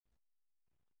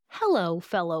Hello,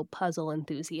 fellow puzzle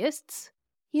enthusiasts.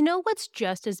 You know what's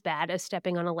just as bad as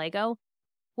stepping on a Lego?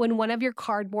 When one of your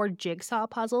cardboard jigsaw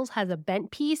puzzles has a bent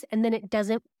piece and then it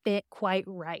doesn't fit quite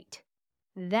right.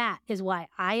 That is why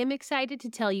I am excited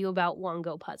to tell you about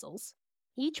Wongo puzzles.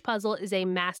 Each puzzle is a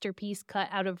masterpiece cut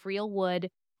out of real wood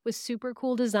with super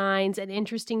cool designs and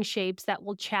interesting shapes that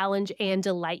will challenge and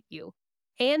delight you.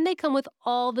 And they come with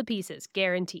all the pieces,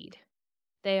 guaranteed.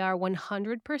 They are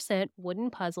 100%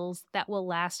 wooden puzzles that will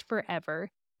last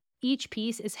forever. Each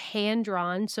piece is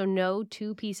hand-drawn, so no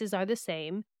two pieces are the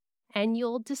same, and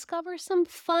you'll discover some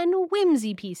fun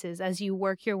whimsy pieces as you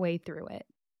work your way through it.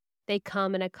 They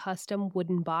come in a custom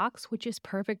wooden box, which is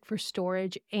perfect for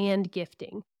storage and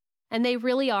gifting. And they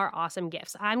really are awesome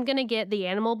gifts. I'm going to get the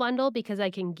animal bundle because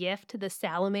I can gift the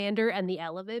salamander and the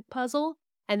elephant puzzle,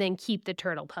 and then keep the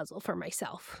turtle puzzle for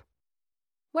myself.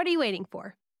 What are you waiting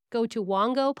for? Go to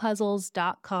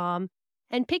wongopuzzles.com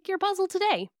and pick your puzzle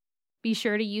today. Be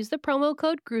sure to use the promo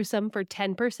code GRUESOME for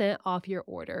 10% off your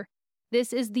order.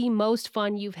 This is the most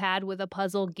fun you've had with a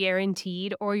puzzle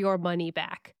guaranteed or your money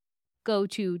back. Go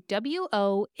to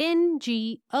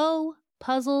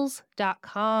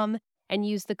wongopuzzles.com and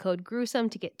use the code GRUESOME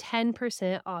to get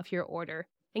 10% off your order.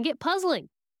 And get puzzling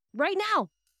right now!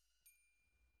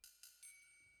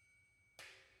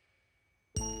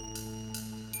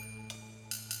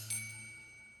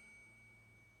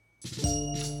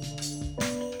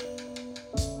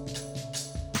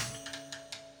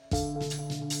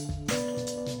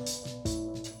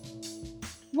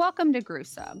 Welcome to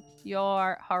Gruesome,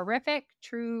 your horrific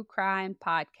true crime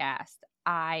podcast.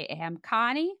 I am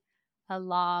Connie,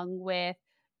 along with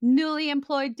newly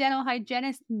employed dental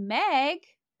hygienist Meg.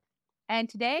 And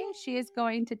today she is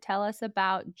going to tell us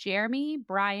about Jeremy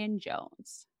Bryan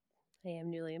Jones. I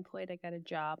am newly employed. I got a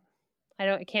job.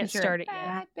 I can't start it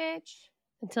yet. Bitch.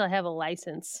 Until I have a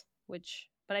license, but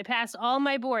I passed all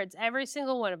my boards, every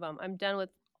single one of them. I'm done with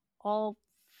all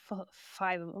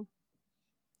 5 of them.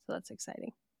 So that's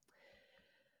exciting.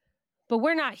 But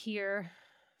we're not here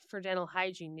for dental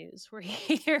hygiene news. We're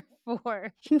here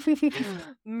for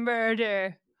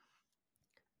murder.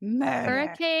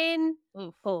 Hurricane.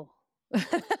 Oof. Oh.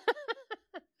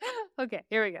 Okay,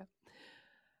 here we go.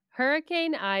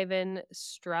 Hurricane Ivan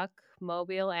struck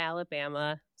Mobile,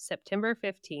 Alabama, September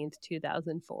 15th,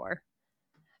 2004.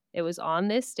 It was on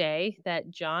this day that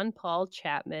John Paul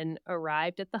Chapman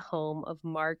arrived at the home of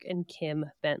Mark and Kim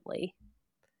Bentley.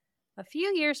 A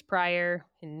few years prior,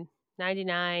 in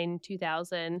 1999,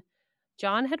 2000,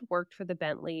 John had worked for the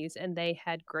Bentleys and they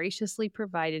had graciously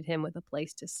provided him with a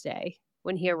place to stay.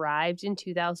 When he arrived in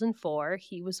 2004,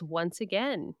 he was once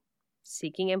again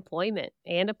seeking employment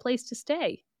and a place to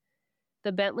stay.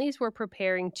 The Bentleys were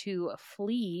preparing to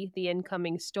flee the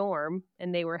incoming storm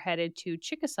and they were headed to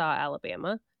Chickasaw,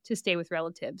 Alabama to stay with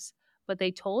relatives. But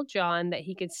they told John that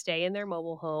he could stay in their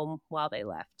mobile home while they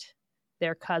left.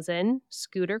 Their cousin,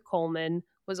 Scooter Coleman,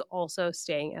 was also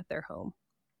staying at their home.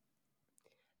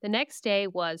 The next day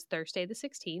was Thursday the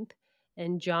 16th,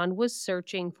 and John was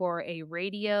searching for a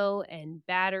radio and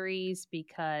batteries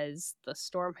because the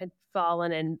storm had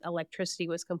fallen and electricity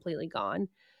was completely gone.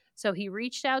 So he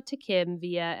reached out to Kim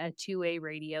via a two-way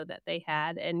radio that they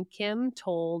had, and Kim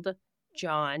told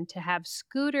John to have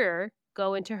Scooter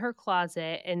go into her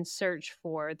closet and search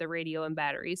for the radio and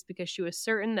batteries because she was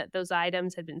certain that those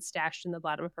items had been stashed in the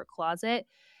bottom of her closet,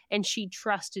 and she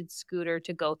trusted Scooter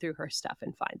to go through her stuff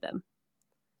and find them.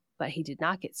 But he did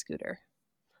not get Scooter.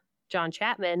 John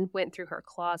Chapman went through her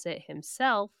closet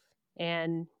himself,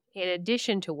 and in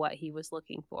addition to what he was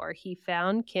looking for, he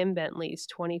found Kim Bentley's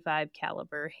 .25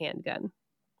 caliber handgun.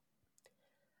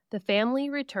 The family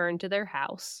returned to their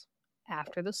house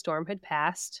after the storm had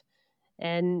passed,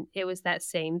 and it was that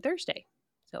same Thursday.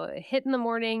 So it hit in the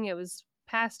morning, it was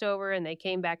passed over, and they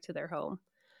came back to their home.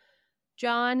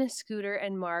 John, Scooter,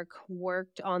 and Mark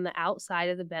worked on the outside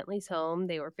of the Bentley's home.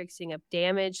 They were fixing up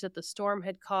damage that the storm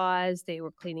had caused. They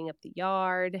were cleaning up the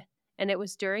yard. And it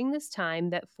was during this time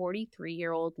that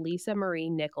 43-year-old Lisa Marie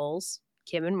Nichols,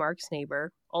 Kim and Mark's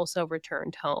neighbor, also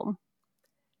returned home.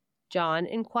 John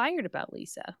inquired about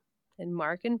Lisa, and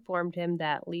Mark informed him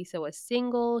that Lisa was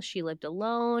single, she lived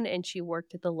alone, and she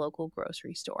worked at the local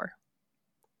grocery store.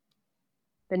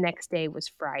 The next day was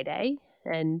Friday,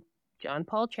 and John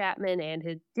Paul Chapman and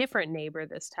his different neighbor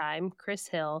this time, Chris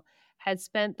Hill, had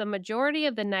spent the majority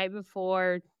of the night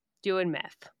before doing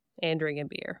meth and drinking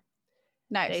beer.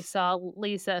 Nice. They saw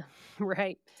Lisa,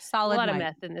 right? Solid a lot night. of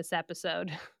meth in this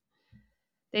episode.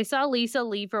 They saw Lisa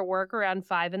leave for work around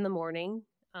 5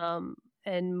 a.m,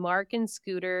 and Mark and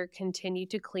Scooter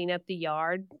continued to clean up the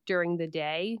yard during the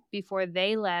day before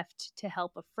they left to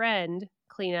help a friend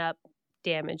clean up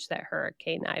damage that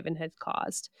Hurricane Ivan had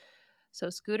caused. So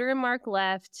Scooter and Mark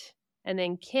left, and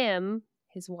then Kim,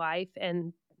 his wife,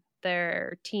 and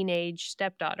their teenage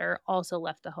stepdaughter also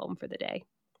left the home for the day.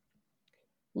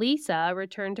 Lisa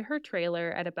returned to her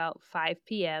trailer at about 5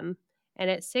 p.m., and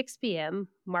at 6 p.m.,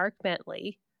 Mark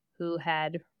Bentley, who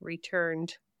had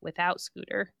returned without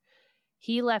Scooter,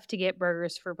 he left to get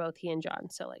burgers for both he and John.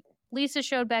 So, Lisa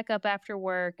showed back up after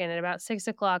work, and at about 6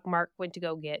 o'clock, Mark went to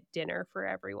go get dinner for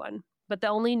everyone. But the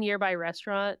only nearby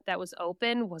restaurant that was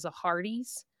open was a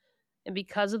Hardee's, and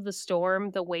because of the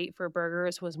storm, the wait for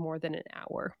burgers was more than an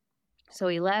hour. So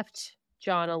he left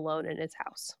John alone in his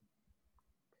house.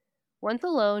 Once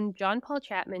alone, John Paul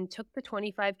Chapman took the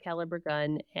 .25 caliber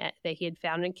gun that he had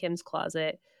found in Kim's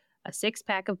closet, a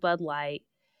 6-pack of Bud Light,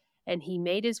 and he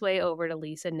made his way over to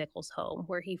Lisa Nichols' home,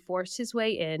 where he forced his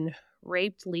way in,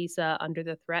 raped Lisa under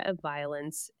the threat of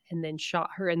violence, and then shot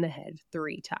her in the head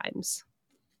 3 times.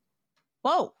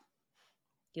 Whoa!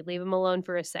 You leave him alone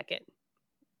for a second,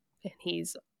 and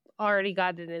he's already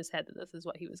got it in his head that this is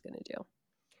what he was going to do.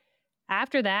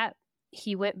 After that,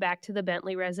 he went back to the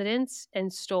Bentley residence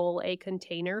and stole a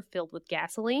container filled with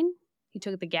gasoline. He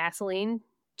took the gasoline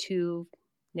to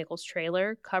Nichols'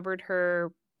 trailer, covered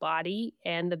her body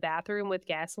and the bathroom with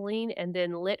gasoline, and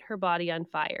then lit her body on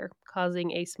fire,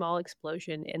 causing a small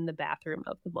explosion in the bathroom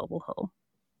of the mobile home.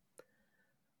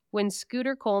 When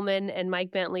Scooter Coleman and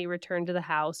Mike Bentley returned to the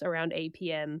house around 8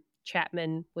 p.m.,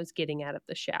 Chapman was getting out of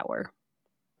the shower.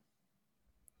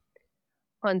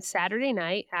 On Saturday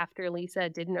night, after Lisa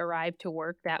didn't arrive to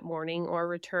work that morning or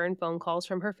return phone calls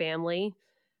from her family,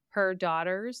 her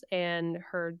daughters and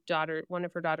one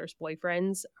of her daughter's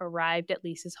boyfriends arrived at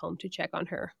Lisa's home to check on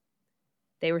her.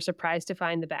 They were surprised to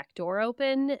find the back door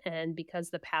open, and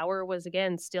because the power was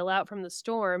again still out from the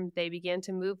storm, they began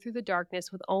to move through the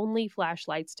darkness with only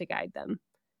flashlights to guide them.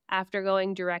 After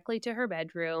going directly to her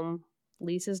bedroom,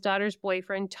 Lisa's daughter's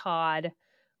boyfriend, Todd,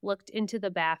 looked into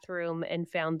the bathroom and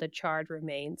found the charred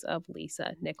remains of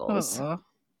Lisa Nichols. Uh-uh.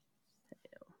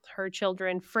 Her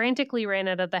children frantically ran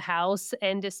out of the house,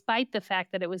 and despite the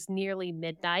fact that it was nearly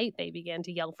midnight, they began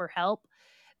to yell for help.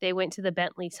 They went to the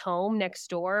Bentley's home next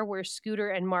door, where Scooter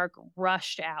and Mark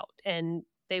rushed out, and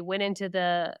they went into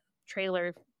the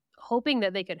trailer hoping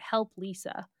that they could help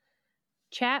Lisa.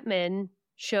 Chapman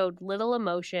showed little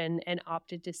emotion and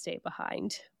opted to stay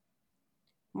behind.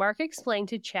 Mark explained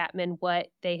to Chapman what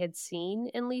they had seen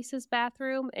in Lisa's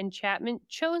bathroom, and Chapman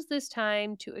chose this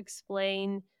time to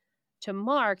explain to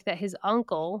Mark that his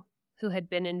uncle, who had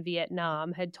been in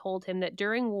Vietnam, had told him that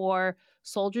during war,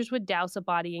 soldiers would douse a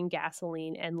body in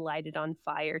gasoline and light it on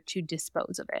fire to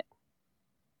dispose of it.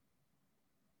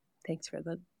 Thanks for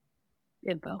the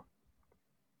info.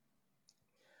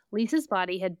 Lisa's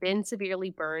body had been severely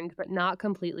burned, but not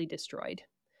completely destroyed.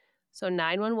 So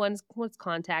 911 was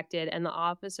contacted, and the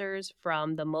officers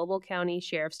from the Mobile County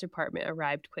Sheriff's Department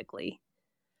arrived quickly.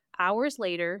 Hours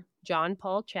later, John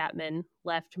Paul Chapman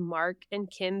left Mark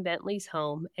and Kim Bentley's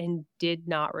home and did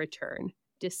not return,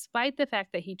 despite the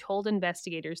fact that he told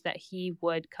investigators that he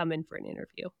would come in for an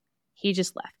interview. He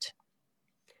just left.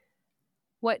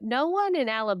 What no one in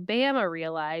Alabama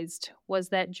realized was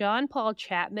that John Paul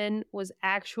Chapman was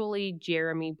actually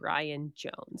Jeremy Bryan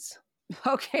Jones.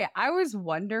 Okay, I was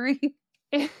wondering.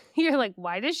 You're like,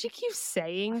 why does she keep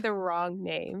saying the wrong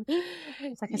name?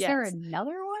 It's like, is there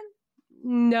another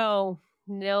one?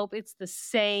 Nope, it's the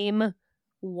same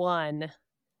one.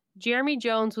 Jeremy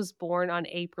Jones was born on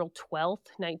April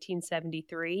 12th,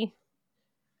 1973.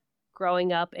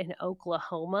 Growing up in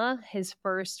Oklahoma, his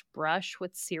first brush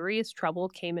with serious trouble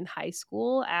came in high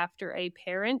school after a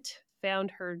parent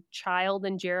found her child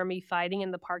and Jeremy fighting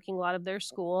in the parking lot of their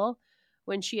school.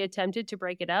 When she attempted to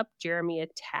break it up, Jeremy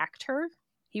attacked her.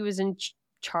 He was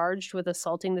charged with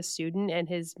assaulting the student and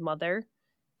his mother,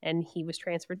 and he was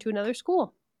transferred to another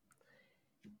school.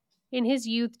 In his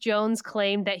youth, Jones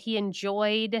claimed that he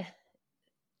enjoyed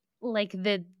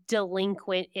the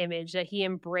delinquent image, that he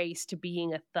embraced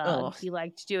being a thug. Ugh. He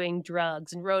liked doing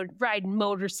drugs and riding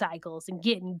motorcycles and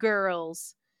getting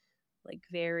girls.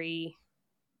 Very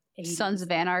 80s. Sons of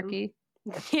Anarchy.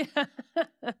 Yeah.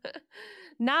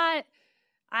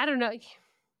 I don't know.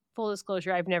 Full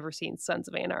disclosure, I've never seen Sons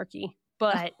of Anarchy,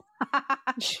 but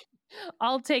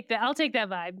I'll take that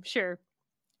vibe. Sure.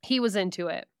 He was into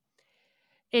it.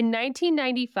 In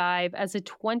 1995, as a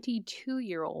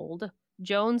 22-year-old,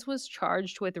 Jones was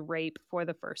charged with rape for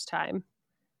the first time.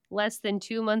 Less than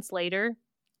 2 months later,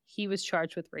 he was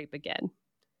charged with rape again.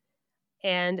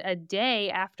 And a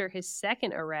day after his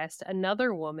second arrest,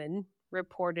 another woman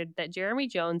reported that Jeremy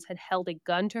Jones had held a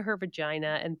gun to her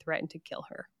vagina and threatened to kill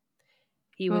her.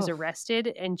 He was Oof. arrested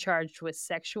and charged with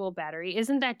sexual battery.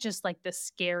 Isn't that just like the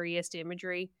scariest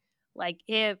imagery? Like,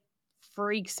 it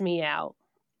freaks me out.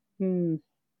 Hmm.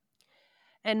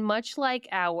 And much like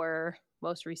our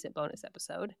most recent bonus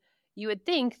episode, you would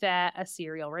think that a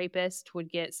serial rapist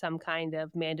would get some kind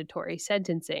of mandatory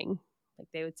sentencing. Like,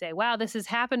 they would say, wow, this has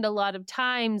happened a lot of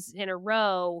times in a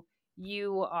row.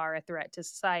 You are a threat to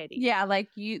society. Yeah, like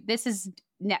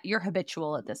you're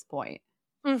habitual at this point.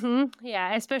 Mm-hmm.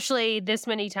 Yeah, especially this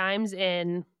many times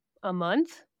in a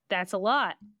month. That's a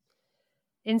lot.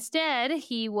 Instead,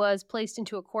 he was placed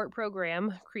into a court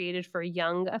program created for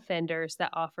young offenders that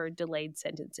offered delayed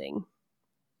sentencing.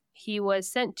 He was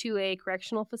sent to a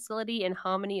correctional facility in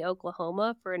Hominy,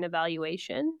 Oklahoma for an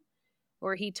evaluation,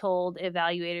 where he told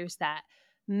evaluators that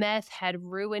meth had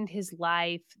ruined his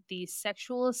life. These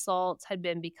sexual assaults had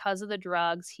been because of the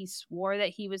drugs. He swore that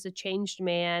he was a changed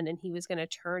man and he was going to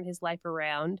turn his life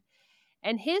around.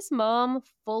 And his mom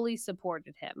fully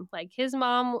supported him. Like, his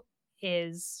mom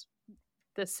is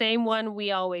the same one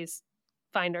we always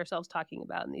find ourselves talking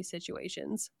about in these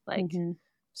situations. Like,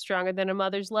 stronger than a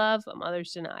mother's love, a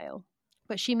mother's denial.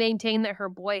 But she maintained that her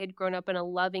boy had grown up in a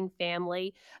loving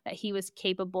family, that he was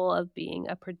capable of being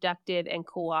a productive and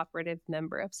cooperative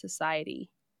member of society.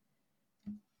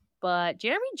 But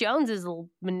Jeremy Jones is a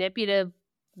manipulative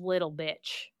little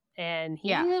bitch. And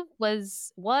he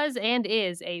was and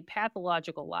is a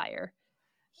pathological liar.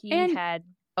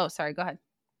 Oh, sorry, go ahead.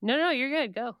 No, you're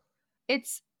good. Go.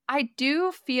 I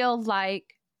do feel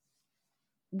like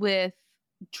with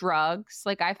drugs,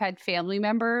 like I've had family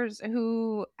members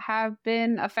who have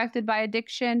been affected by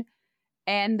addiction,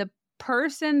 and the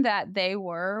person that they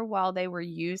were while they were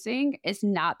using is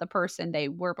not the person they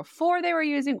were before they were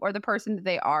using or the person that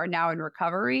they are now in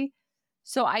recovery.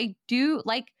 So I do,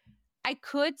 like, I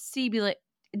could see, be like,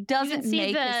 it doesn't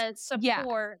make the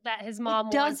support that his mom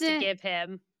wants to give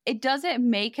him. It doesn't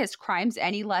make his crimes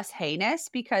any less heinous,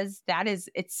 because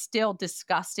it's still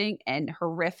disgusting and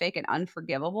horrific and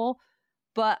unforgivable.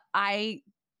 But I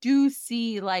do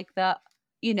see, like,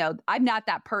 I'm not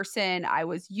that person. I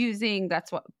was using,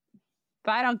 but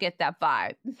I don't get that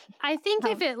vibe. I think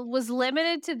if it was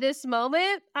limited to this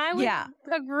moment, I would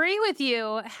agree with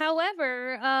you.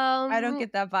 However, I don't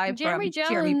get that vibe from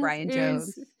Jeremy Bryan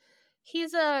Jones.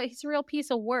 He's a real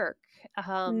piece of work.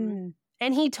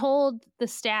 And he told the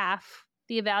staff,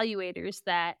 the evaluators,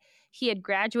 that he had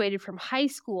graduated from high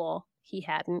school. He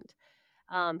hadn't.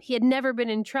 He had never been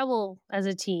in trouble as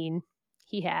a teen.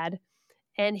 He had.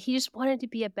 And he just wanted to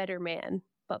be a better man.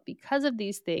 But because of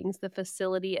these things, the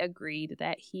facility agreed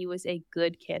that he was a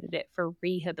good candidate for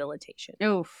rehabilitation.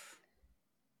 Oof.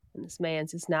 And this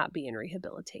man's is not being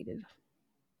rehabilitated.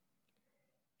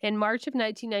 In March of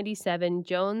 1997,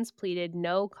 Jones pleaded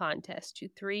no contest to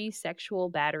 3 sexual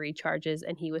battery charges,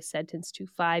 and he was sentenced to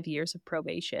 5 years of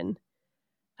probation.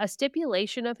 A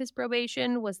stipulation of his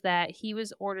probation was that he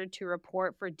was ordered to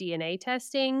report for DNA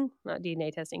testing. Not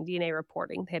DNA testing, DNA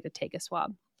reporting. They had to take a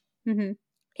swab. Mm-hmm.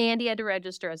 And he had to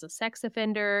register as a sex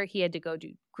offender. He had to go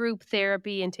do group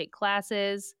therapy and take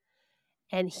classes.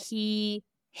 And he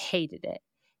hated it.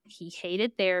 He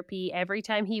hated therapy. Every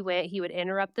time he went, he would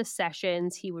interrupt the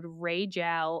sessions. He would rage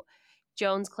out.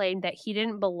 Jones claimed that he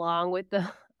didn't belong with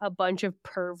a bunch of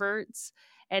perverts.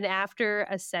 And after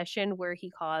a session where he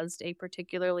caused a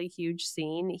particularly huge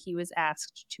scene, he was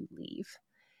asked to leave.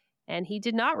 And he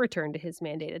did not return to his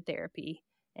mandated therapy.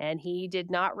 And he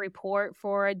did not report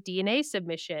for a DNA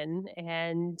submission.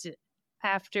 And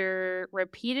after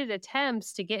repeated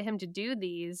attempts to get him to do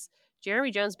these,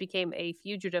 Jeremy Jones became a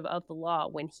fugitive of the law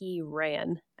when he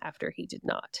ran after he did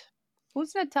not.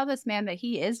 Who's going to tell this man that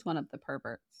he is one of the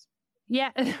perverts?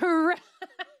 Yeah, right.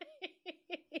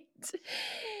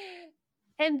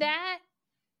 And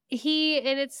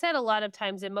it's said a lot of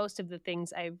times in most of the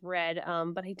things I've read,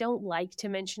 but I don't like to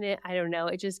mention it. I don't know.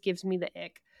 It just gives me the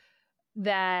ick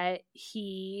that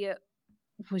he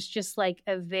was just like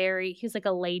he's like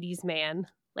a ladies' man,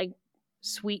 like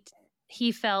sweet.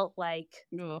 He felt like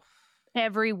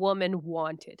every woman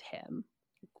wanted him.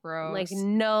 Gross. Like,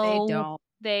 no,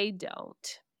 they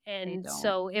don't. And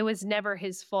so it was never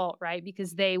his fault, right?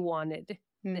 Because they wanted,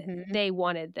 they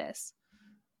wanted this,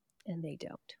 and they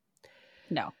don't.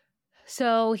 No.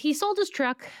 So he sold his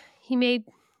truck. He made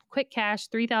quick cash,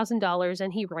 $3,000,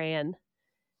 and he ran.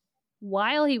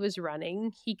 While he was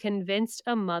running, he convinced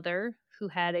a mother who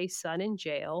had a son in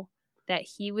jail that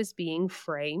he was being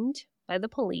framed by the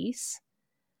police,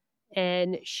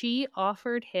 and she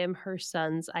offered him her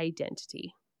son's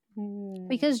identity.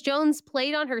 Because Jones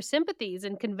played on her sympathies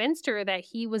and convinced her that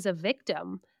he was a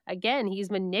victim. Again,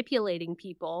 he's manipulating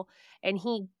people, and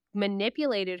he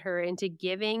manipulated her into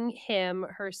giving him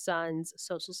her son's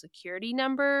social security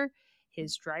number,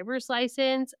 his driver's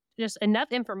license, just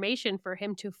enough information for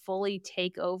him to fully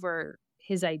take over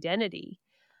his identity.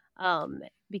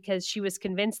 Because she was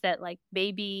convinced that like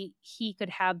maybe he could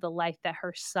have the life that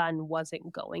her son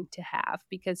wasn't going to have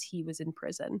because he was in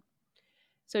prison.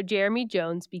 So Jeremy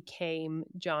Jones became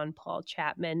John Paul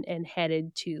Chapman and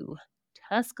headed to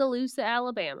Tuscaloosa,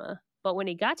 Alabama. But when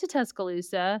he got to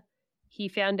Tuscaloosa, he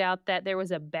found out that there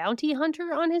was a bounty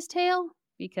hunter on his tail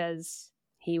because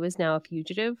he was now a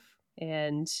fugitive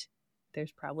and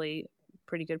there's probably a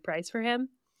pretty good price for him.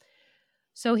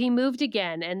 So he moved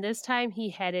again, and this time he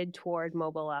headed toward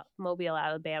Mobile,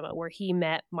 Alabama, where he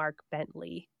met Mark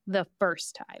Bentley the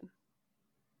first time.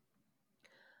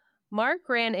 Mark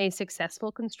ran a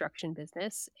successful construction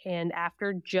business, and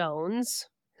after Jones,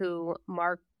 who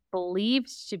Mark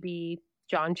believed to be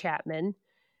John Chapman,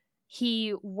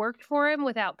 he worked for him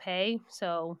without pay.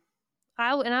 So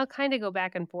I'll kind of go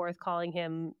back and forth calling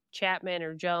him Chapman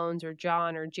or Jones or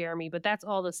John or Jeremy, but that's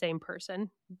all the same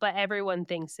person. But everyone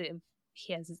thinks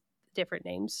he has different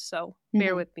names, so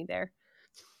bear with me there.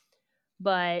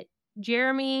 But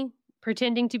Jeremy,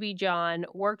 pretending to be John,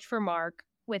 worked for Mark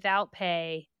without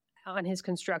pay on his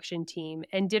construction team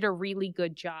and did a really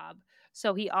good job.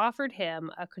 So he offered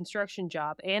him a construction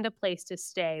job and a place to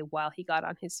stay while he got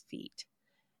on his feet.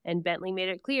 And Bentley made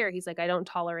it clear, he's like, I don't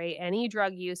tolerate any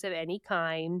drug use of any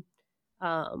kind,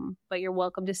 but you're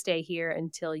welcome to stay here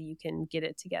until you can get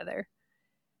it together.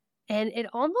 And it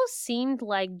almost seemed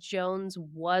like Jones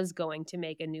was going to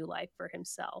make a new life for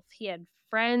himself. He had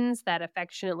friends that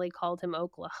affectionately called him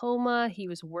Oklahoma. He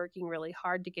was working really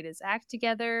hard to get his act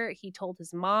together. He told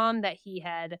his mom that he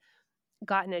had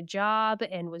gotten a job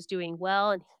and was doing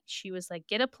well. And she was like,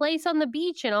 get a place on the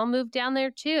beach and I'll move down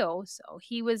there too. So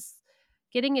he was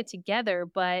getting it together,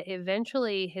 but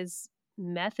eventually his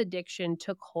meth addiction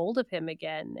took hold of him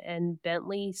again, and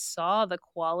Bentley saw the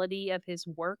quality of his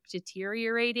work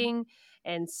deteriorating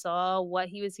and saw what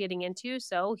he was getting into,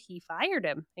 so he fired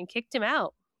him and kicked him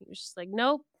out. He was just like,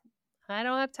 nope, I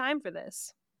don't have time for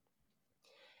this.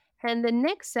 And the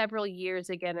next several years,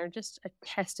 again, are just a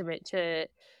testament to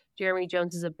Jeremy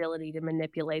Jones's ability to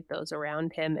manipulate those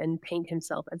around him and paint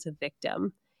himself as a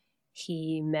victim.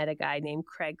 He met a guy named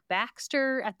Craig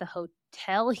Baxter at the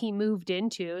hotel he moved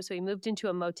into. So he moved into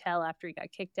a motel after he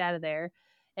got kicked out of there.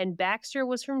 And Baxter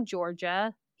was from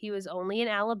Georgia. He was only in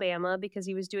Alabama because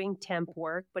he was doing temp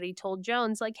work. But he told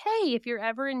Jones, like, hey, if you're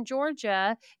ever in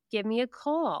Georgia, give me a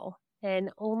call. And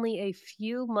only a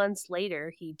few months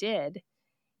later, he did.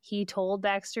 He told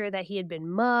Baxter that he had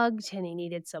been mugged and he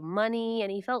needed some money.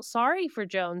 And he felt sorry for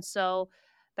Jones. So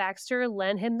Baxter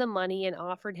lent him the money and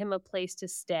offered him a place to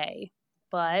stay.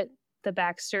 But the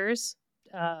Baxters,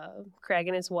 Craig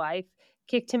and his wife,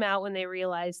 kicked him out when they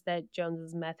realized that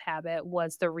Jones's meth habit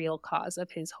was the real cause of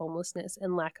his homelessness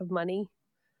and lack of money.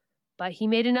 But he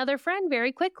made another friend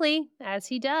very quickly, as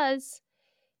he does.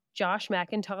 Josh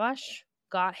McIntosh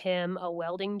got him a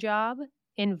welding job,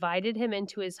 invited him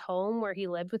into his home where he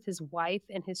lived with his wife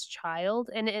and his child.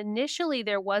 And initially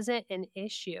there wasn't an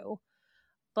issue.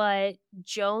 But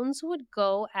Jones would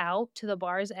go out to the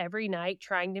bars every night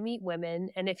trying to meet women,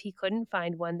 and if he couldn't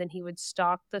find one, then he would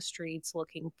stalk the streets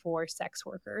looking for sex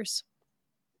workers.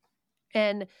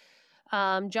 And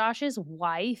Josh's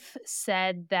wife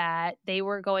said that they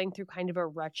were going through kind of a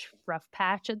rough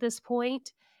patch at this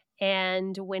point,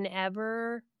 and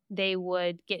whenever they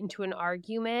would get into an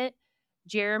argument,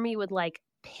 Jeremy would like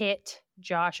pit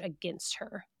Josh against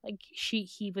her. Like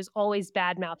he was always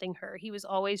bad mouthing her. He was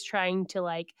always trying to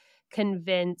like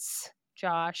convince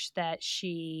Josh that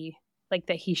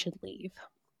that he should leave.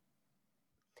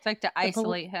 It's like to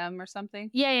isolate him or something.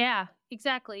 Yeah,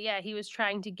 exactly. Yeah, he was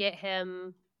trying to get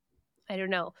him. I don't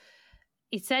know.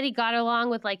 He said he got along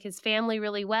with like his family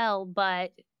really well,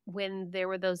 but when there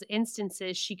were those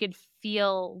instances, she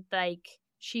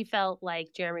felt like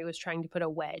Jeremy was trying to put a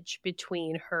wedge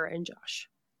between her and Josh.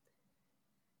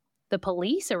 The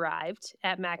police arrived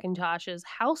at McIntosh's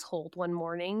household one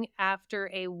morning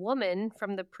after a woman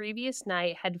from the previous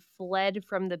night had fled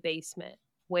from the basement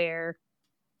where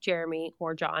Jeremy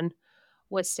or John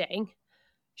was staying.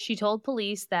 She told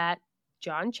police that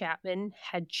John Chapman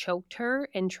had choked her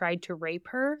and tried to rape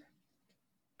her,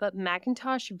 but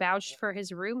McIntosh vouched for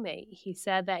his roommate. He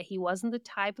said that he wasn't the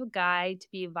type of guy to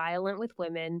be violent with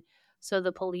women, so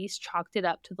the police chalked it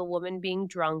up to the woman being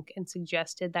drunk and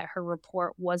suggested that her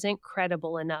report wasn't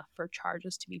credible enough for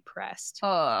charges to be pressed.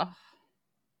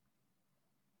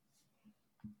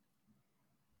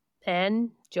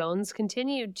 Then Jones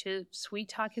continued to sweet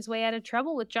talk his way out of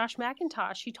trouble with Josh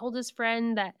McIntosh. He told his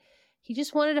friend that He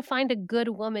just wanted to find a good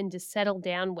woman to settle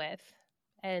down with.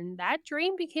 And that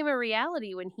dream became a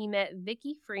reality when he met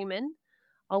Vicki Freeman,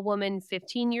 a woman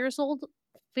 15 years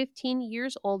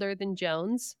older than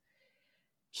Jones.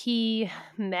 He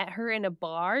met her in a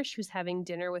bar. She was having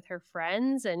dinner with her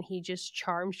friends, and he just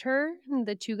charmed her.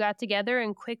 The two got together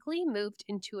and quickly moved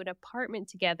into an apartment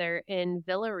together in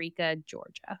Villa Rica,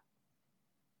 Georgia.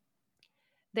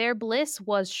 Their bliss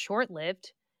was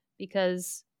short-lived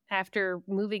because after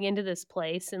moving into this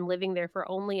place and living there for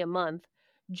only a month,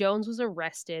 Jones was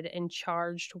arrested and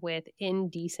charged with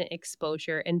indecent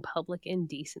exposure and public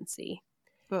indecency.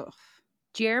 Ugh.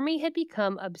 Jeremy had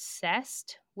become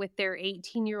obsessed with their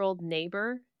 18-year-old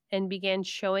neighbor and began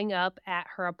showing up at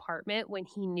her apartment when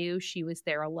he knew she was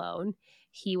there alone.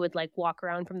 He would walk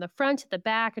around from the front to the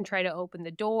back and try to open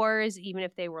the doors, even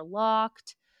if they were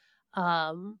locked.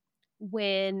 And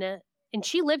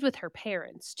she lived with her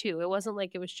parents too. It wasn't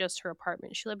like it was just her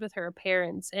apartment. She lived with her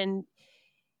parents, and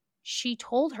she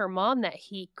told her mom that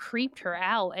he creeped her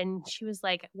out, and she was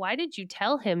like, "Why did you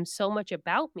tell him so much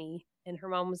about me?" And her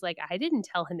mom was like, "I didn't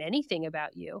tell him anything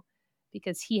about you,"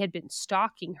 because he had been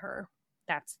stalking her.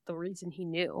 That's the reason he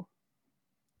knew.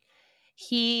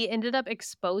 He ended up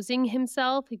exposing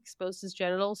himself. He exposed his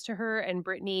genitals to her, and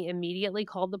Brittany immediately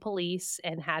called the police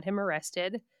and had him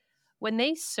arrested. When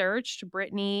they searched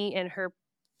Brittany and her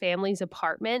family's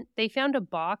apartment, they found a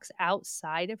box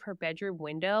outside of her bedroom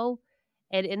window,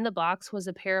 and in the box was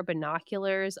a pair of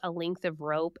binoculars, a length of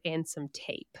rope, and some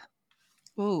tape.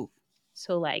 Ooh.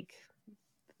 So,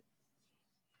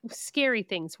 scary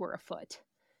things were afoot.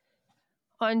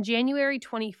 On January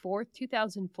 24th,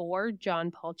 2004, John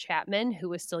Paul Chapman, who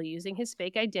was still using his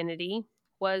fake identity,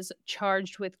 was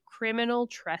charged with criminal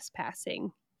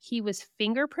trespassing. He was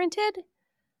fingerprinted,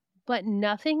 but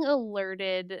nothing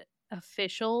alerted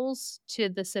officials to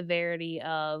the severity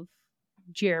of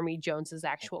Jeremy Jones's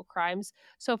actual crimes.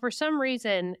 So for some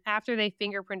reason, after they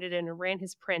fingerprinted and ran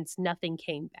his prints, nothing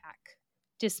came back,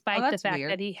 despite the fact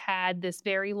that he had this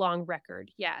very long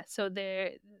record. Yeah, so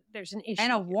there's an issue.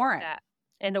 And a warrant.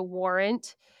 And a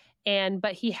warrant.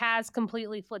 But he has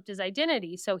completely flipped his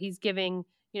identity. So he's giving,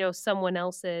 someone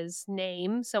else's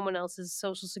name, someone else's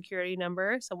social security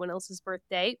number, someone else's birth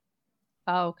date.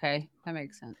 Oh, okay. That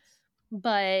makes sense.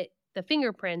 But the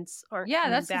fingerprints aren't. Yeah,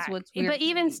 that's just what's weird. But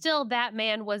even still, that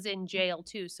man was in jail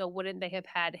too. So wouldn't they have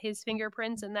had his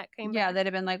fingerprints and that came back? Yeah, they'd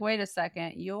have been like, wait a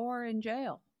second, you're in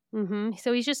jail. Mm-hmm.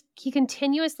 So he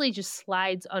continuously just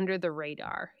slides under the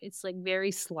radar. It's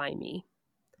very slimy.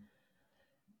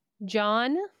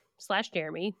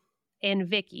 John/Jeremy and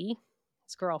Vicki,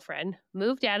 his girlfriend,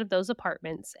 moved out of those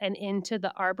apartments and into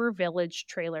the Arbor Village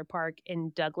trailer park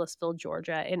in Douglasville,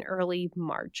 Georgia in early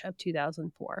March of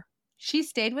 2004. She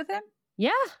stayed with him?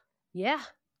 Yeah.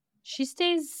 She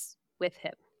stays with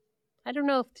him. I don't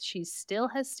know if she still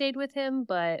has stayed with him,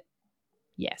 but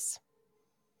yes.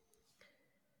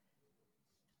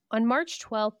 On March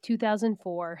 12,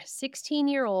 2004,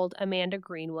 16-year-old Amanda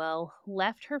Greenwell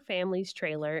left her family's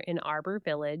trailer in Arbor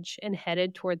Village and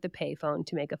headed toward the payphone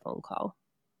to make a phone call.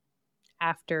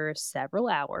 After several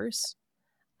hours,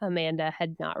 Amanda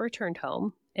had not returned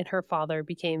home, and her father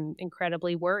became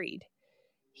incredibly worried.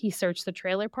 He searched the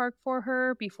trailer park for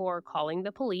her before calling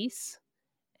the police,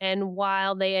 and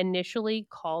while they initially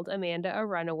called Amanda a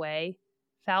runaway,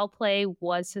 foul play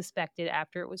was suspected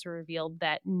after it was revealed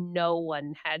that no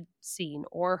one had seen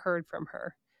or heard from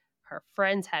her. Her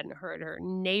friends hadn't heard her.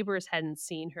 Neighbors hadn't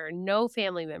seen her. No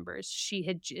family members. She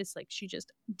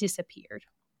just disappeared.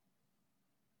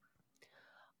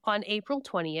 On April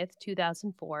 20th,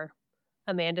 2004,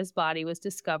 Amanda's body was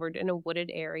discovered in a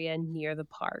wooded area near the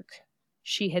park.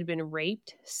 She had been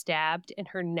raped, stabbed, and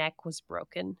her neck was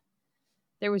broken.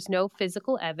 There was no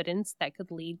physical evidence that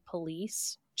could lead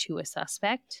police to a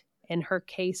suspect, and her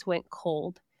case went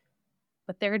cold.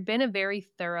 But there had been a very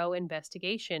thorough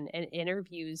investigation and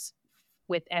interviews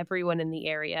with everyone in the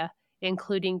area,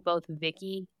 including both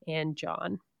Vicki and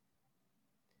John.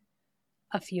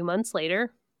 A few months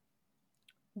later,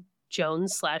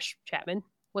 Jones/Chapman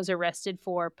was arrested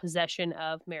for possession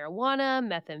of marijuana,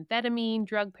 methamphetamine,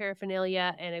 drug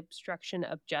paraphernalia, and obstruction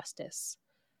of justice.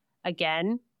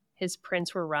 Again, his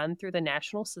prints were run through the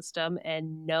national system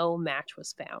and no match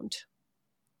was found.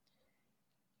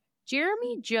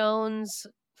 Jeremy Jones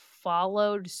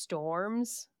followed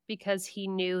storms because he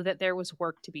knew that there was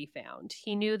work to be found.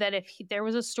 He knew that if there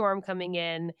was a storm coming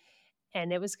in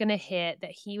and it was going to hit,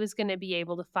 that he was going to be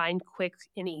able to find quick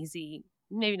and easy,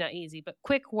 maybe not easy, but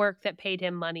quick work that paid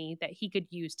him money that he could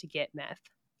use to get meth.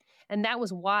 And that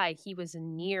was why he was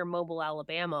near Mobile,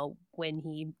 Alabama when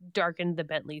he darkened the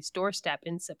Bentley's doorstep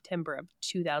in September of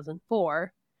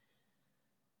 2004.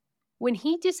 When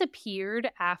he disappeared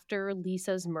after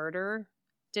Lisa's murder,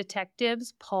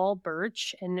 detectives Paul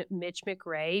Birch and Mitch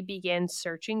McRae began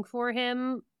searching for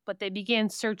him, but they began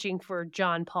searching for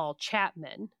John Paul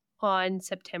Chapman. On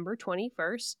September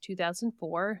 21st,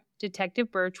 2004,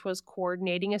 Detective Birch was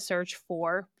coordinating a search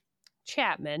for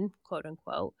Chapman, quote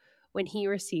unquote, when he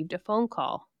received a phone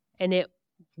call. And it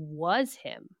was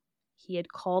him. He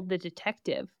had called the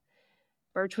detective.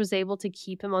 Birch was able to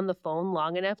keep him on the phone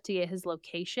long enough to get his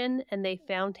location, and they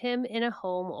found him in a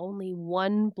home only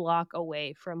 1 block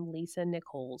away from Lisa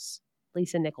Nichols'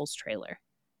 trailer.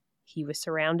 He was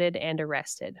surrounded and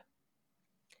arrested.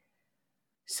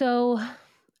 So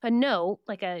a note,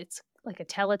 it's like a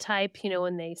teletype,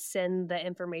 when they send the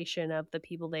information of the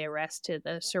people they arrest to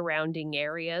the surrounding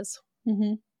areas.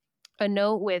 Mm-hmm. A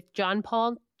note with John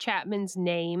Paul Chapman's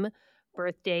name,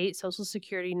 birth date, social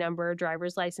security number,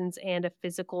 driver's license, and a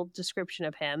physical description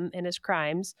of him and his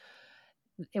crimes.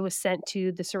 It was sent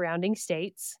to the surrounding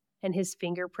states, and his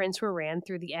fingerprints were ran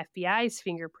through the FBI's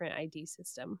fingerprint ID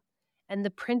system. And the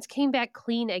prints came back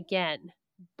clean again.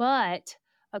 But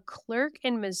a clerk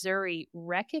in Missouri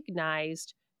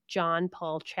recognized John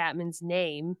Paul Chapman's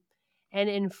name and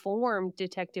informed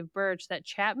Detective Birch that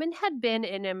Chapman had been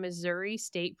in a Missouri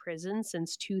state prison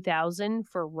since 2000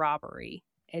 for robbery.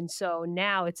 And so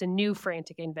now it's a new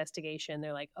frantic investigation.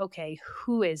 They're like, okay,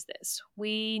 who is this?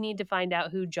 We need to find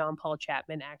out who John Paul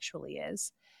Chapman actually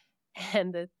is.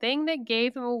 And the thing that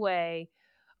gave him away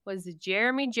was that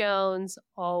Jeremy Jones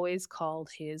always called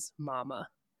his mama.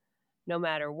 No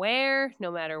matter where,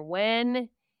 no matter when,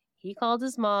 he called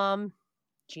his mom,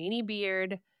 Jeannie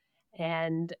Beard,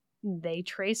 and they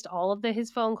traced all of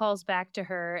his phone calls back to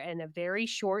her, and a very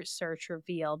short search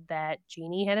revealed that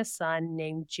Jeannie had a son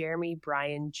named Jeremy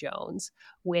Bryan Jones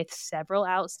with several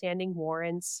outstanding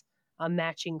warrants, a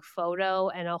matching photo,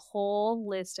 and a whole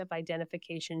list of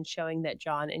identifications showing that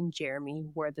John and Jeremy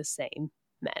were the same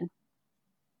men.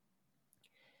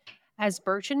 As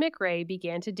Birch and McRae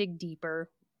began to dig deeper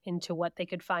into what they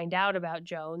could find out about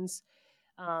Jones,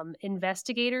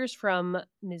 investigators from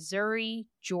Missouri,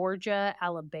 Georgia,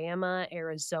 Alabama,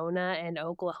 Arizona, and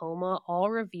Oklahoma all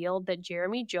revealed that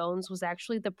Jeremy Jones was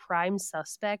actually the prime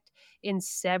suspect in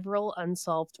several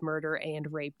unsolved murder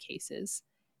and rape cases.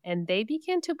 And they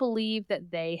began to believe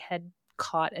that they had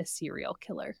caught a serial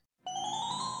killer.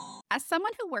 As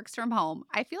someone who works from home,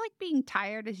 I feel like being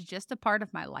tired is just a part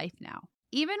of my life now.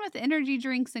 Even with energy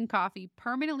drinks and coffee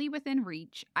permanently within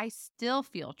reach, I still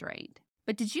feel drained.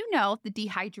 But did you know that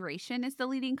dehydration is the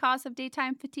leading cause of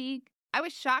daytime fatigue? I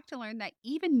was shocked to learn that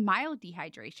even mild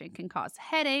dehydration can cause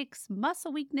headaches,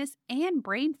 muscle weakness, and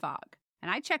brain fog. And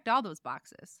I checked all those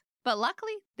boxes. But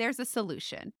luckily, there's a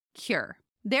solution: Cure.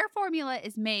 Their formula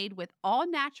is made with all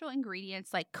natural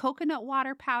ingredients like coconut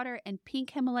water powder and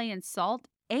pink Himalayan salt,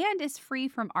 and is free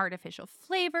from artificial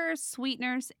flavors,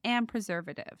 sweeteners, and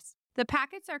preservatives. The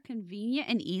packets are convenient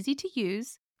and easy to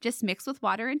use. Just mix with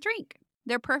water and drink.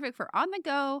 They're perfect for on the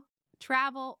go,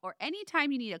 travel, or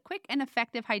anytime you need a quick and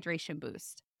effective hydration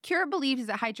boost. Cure believes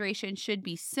that hydration should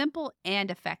be simple and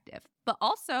effective, but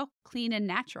also clean and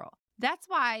natural. That's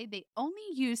why they only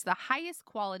use the highest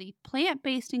quality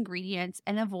plant-based ingredients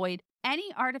and avoid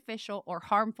any artificial or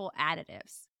harmful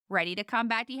additives. Ready to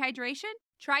combat dehydration?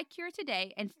 Try Cure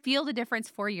today and feel the difference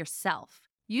for yourself.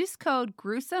 Use code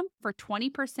GRUESOME for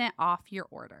 20% off your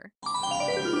order.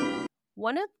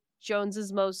 One of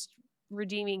Jones's most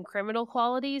redeeming criminal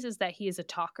qualities is that he is a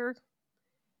talker.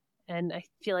 And I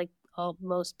feel like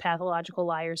most pathological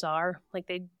liars are. Like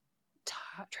they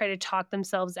try to talk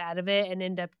themselves out of it and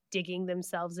end up digging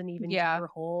themselves an even deeper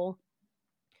hole.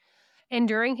 And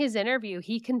during his interview,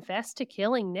 he confessed to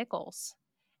killing Nichols.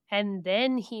 And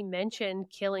then he mentioned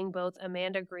killing both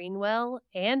Amanda Greenwell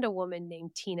and a woman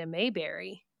named Tina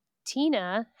Mayberry.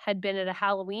 Tina had been at a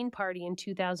Halloween party in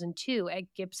 2002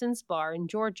 at Gibson's Bar in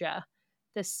Georgia,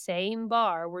 the same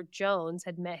bar where Jones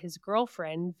had met his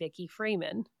girlfriend, Vicki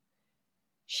Freeman.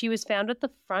 She was found at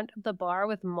the front of the bar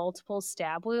with multiple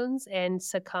stab wounds and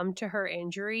succumbed to her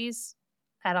injuries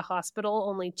at a hospital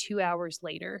only 2 hours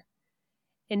later.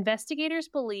 Investigators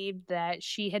believed that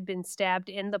she had been stabbed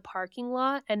in the parking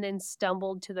lot and then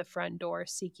stumbled to the front door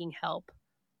seeking help.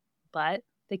 But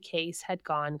the case had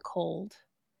gone cold.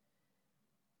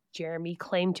 Jeremy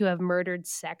claimed to have murdered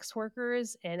sex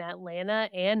workers in Atlanta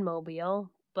and Mobile,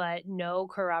 but no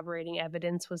corroborating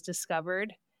evidence was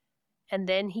discovered. And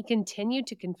then he continued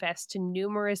to confess to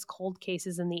numerous cold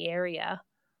cases in the area.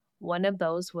 One of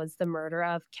those was the murder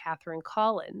of Catherine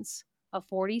Collins, a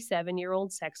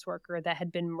 47-year-old sex worker that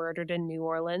had been murdered in New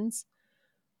Orleans.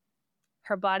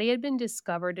 Her body had been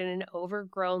discovered in an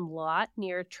overgrown lot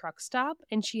near a truck stop,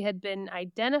 and she had been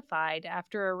identified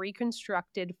after a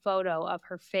reconstructed photo of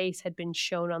her face had been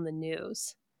shown on the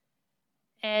news.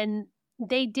 And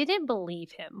they didn't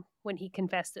believe him when he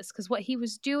confessed this, because what he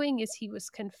was doing is he was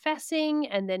confessing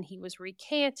and then he was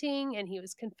recanting and he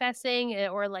was confessing,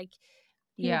 or like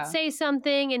he would say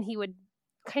something and he would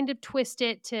kind of twist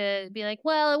it to be like,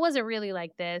 well, it wasn't really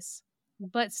like this.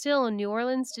 But still, New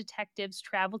Orleans detectives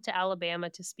traveled to Alabama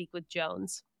to speak with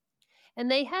Jones. And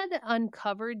they had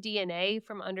uncovered DNA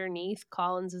from underneath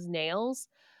Collins's nails,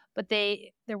 but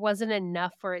there wasn't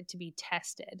enough for it to be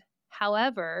tested.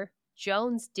 However,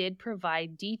 Jones did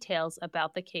provide details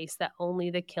about the case that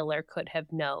only the killer could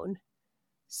have known.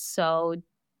 So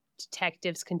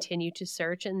detectives continued to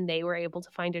search, and they were able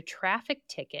to find a traffic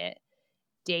ticket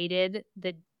dated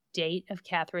the date of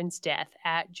Catherine's death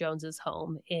at Jones's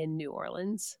home in New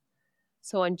Orleans.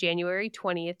 So on January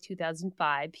 20th,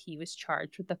 2005, he was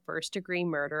charged with the first-degree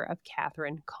murder of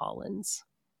Catherine Collins.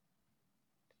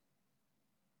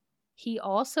 He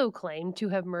also claimed to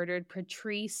have murdered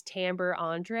Patrice Tamber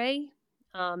Andre,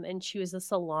 and she was a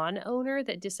salon owner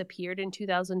that disappeared in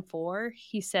 2004.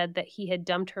 He said that he had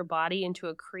dumped her body into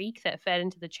a creek that fed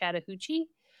into the Chattahoochee,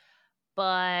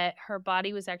 but her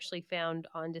body was actually found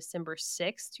on December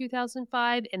 6,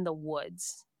 2005 in the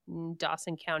woods in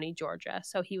Dawson County, Georgia.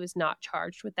 So he was not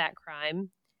charged with that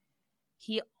crime.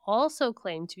 He also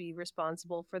claimed to be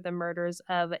responsible for the murders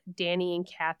of Danny and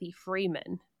Kathy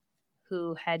Freeman,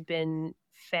 who had been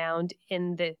found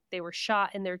they were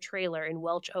shot in their trailer in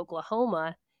Welch,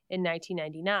 Oklahoma in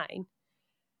 1999.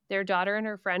 Their daughter and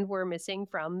her friend were missing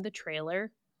from the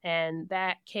trailer, and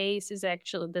that case is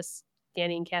actually this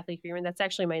Danny and Kathy Freeman. That's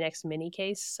actually my next mini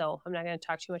case, so I'm not going to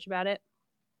talk too much about it.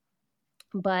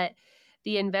 But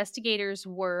the investigators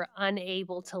were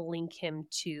unable to link him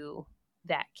to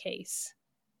that case.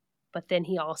 But then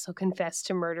he also confessed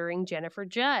to murdering Jennifer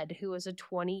Judd, who was a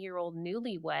 20-year-old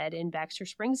newlywed in Baxter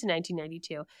Springs in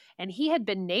 1992. And he had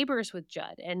been neighbors with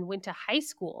Judd and went to high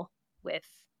school with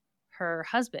her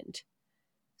husband.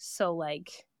 So,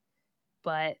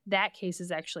 but that case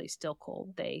is actually still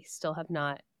cold. They still have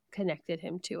not connected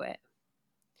him to it.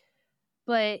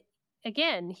 But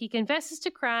again, he confesses to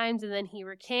crimes and then he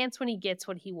recants when he gets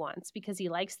what he wants because he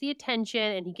likes the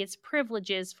attention and he gets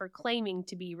privileges for claiming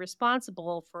to be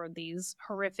responsible for these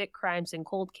horrific crimes and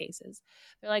cold cases.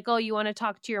 They're like, oh, you want to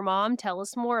talk to your mom? Tell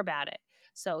us more about it.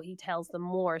 So he tells them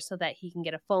more so that he can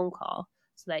get a phone call,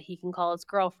 so that he can call his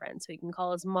girlfriend, so he can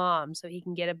call his mom, so he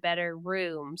can get a better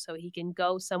room, so he can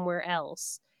go somewhere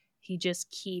else. He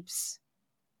just keeps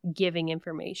giving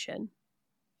information.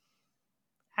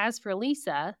 As for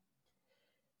Lisa,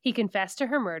 he confessed to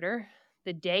her murder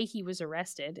the day he was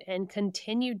arrested and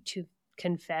continued to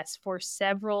confess for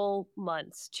several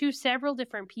months to several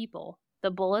different people. The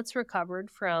bullets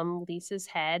recovered from Lisa's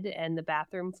head and the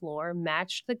bathroom floor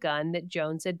matched the gun that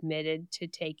Jones admitted to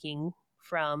taking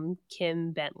from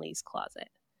Kim Bentley's closet.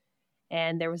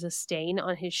 And there was a stain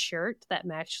on his shirt that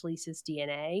matched Lisa's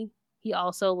DNA. He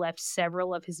also left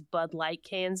several of his Bud Light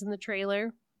cans in the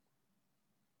trailer.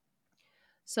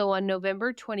 So on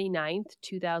November 29th,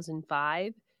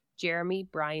 2005, Jeremy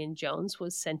Bryan Jones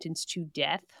was sentenced to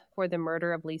death for the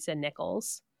murder of Lisa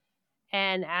Nichols.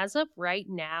 And as of right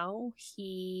now,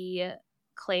 he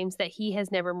claims that he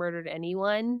has never murdered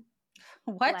anyone.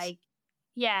 What?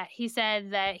 Yeah, he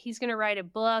said that he's going to write a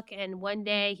book and one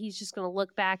day he's just going to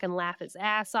look back and laugh his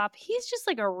ass off. He's just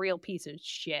like a real piece of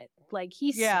shit.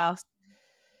 He sucks.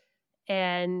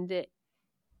 And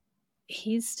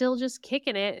he's still just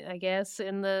kicking it, I guess,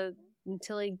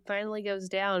 until he finally goes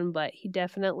down. But he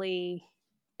definitely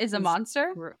is a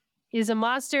monster. Is a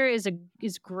monster. Is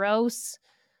gross,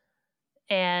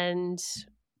 and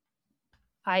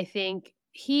I think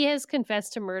he has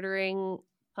confessed to murdering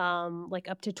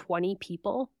up to 20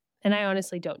 people, and I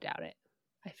honestly don't doubt it.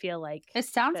 I feel like it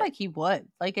sounds like he would.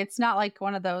 It's not like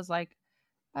one of those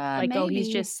maybe. Oh, he's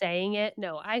just saying it.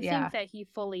 No, I think that he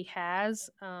fully has.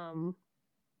 And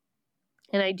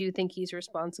I do think he's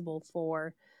responsible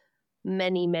for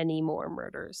many, many more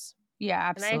murders. Yeah,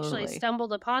 absolutely. And I actually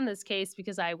stumbled upon this case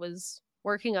because I was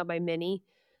working on my mini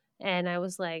and I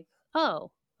was like,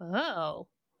 oh,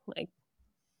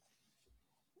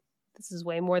 this is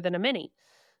way more than a mini.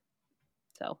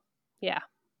 So, yeah.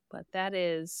 But that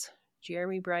is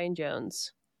Jeremy Bryan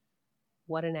Jones.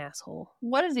 What an asshole.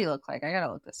 What does he look like? I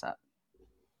gotta look this up.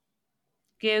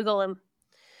 Google him.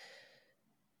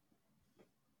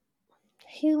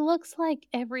 He looks like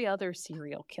every other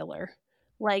serial killer.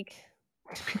 I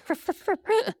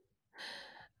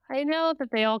know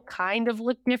that they all kind of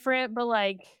look different, but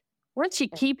once you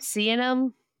keep seeing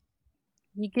them,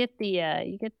 You get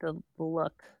the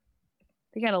look.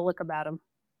 They got a look about them.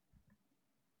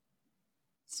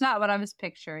 It's not what I was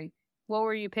picturing. What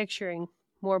were you picturing?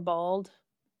 More bald?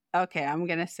 Okay, I'm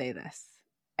going to say this,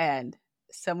 and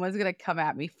someone's going to come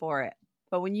at me for it.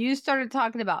 But when you started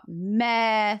talking about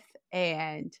meth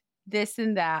and this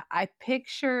and that, I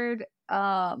pictured,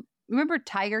 remember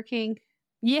Tiger King?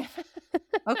 Yeah.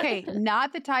 Okay,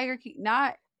 not the Tiger King,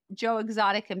 not Joe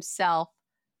Exotic himself,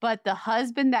 but the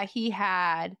husband that he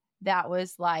had that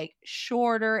was like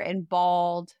shorter and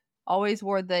bald, always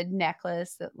wore the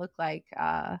necklace that looked like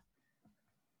the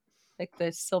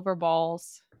silver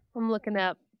balls. I'm looking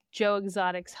up Joe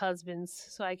Exotic's husbands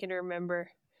so I can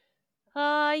remember.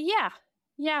 Yeah,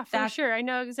 for sure. I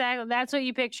know exactly. That's what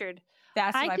you pictured.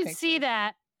 That's what I I could pictured. see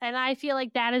that, and I feel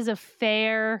like that is a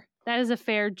fair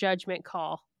judgment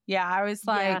call. Yeah, I was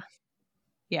like,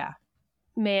 yeah.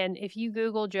 Man, if you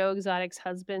Google Joe Exotic's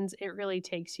husbands, it really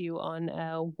takes you on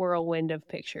a whirlwind of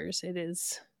pictures. It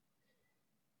is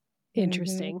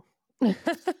interesting.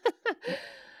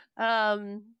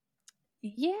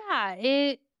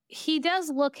 Yeah, he does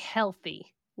look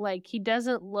healthy. Like, he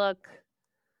doesn't look,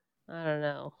 I don't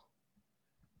know.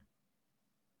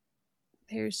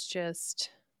 There's just,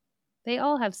 they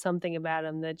all have something about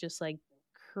them that just like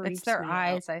creeps It's their me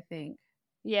eyes, out. I think.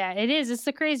 Yeah, it is. It's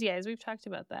the crazy eyes. We've talked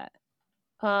about that.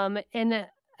 And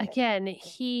again,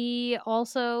 he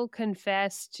also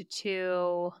confessed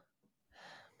to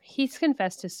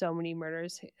so many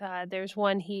murders. There's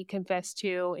one he confessed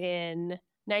to in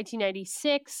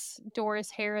 1996. Doris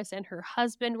Harris and her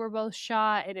husband were both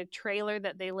shot, and a trailer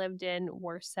that they lived in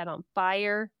were set on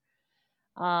fire.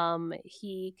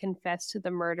 He confessed to the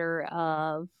murder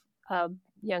of a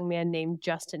young man named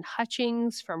Justin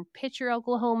Hutchings from Pitcher,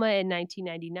 Oklahoma in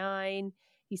 1999.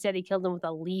 He said he killed him with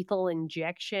a lethal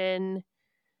injection.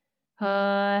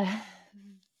 I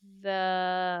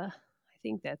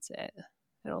think that's it.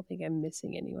 I don't think I'm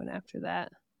missing anyone after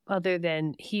that. Other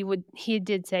than he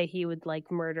did say he would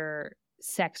like murder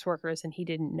sex workers and he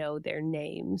didn't know their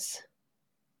names.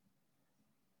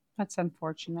 That's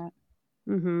unfortunate.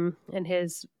 And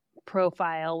his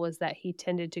profile was that he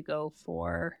tended to go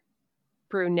for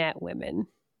brunette women.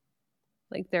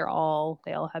 Like they all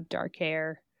have dark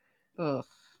hair. Ugh.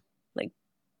 Like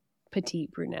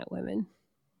petite brunette women.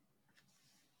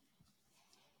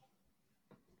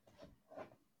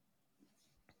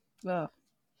 Ugh.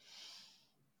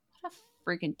 What a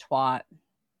freaking twat.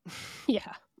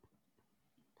 Yeah.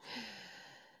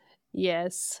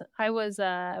 Yes. I was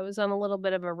on a little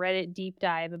bit of a Reddit deep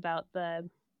dive about the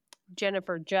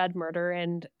Jennifer Judd murder,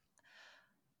 and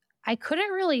I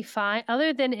couldn't really find,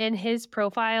 other than in his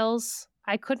profiles,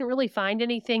 I couldn't really find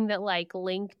anything that like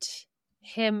linked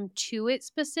him to it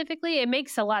specifically. It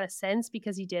makes a lot of sense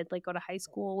because he did like go to high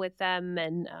school with them,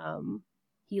 and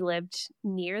he lived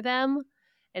near them.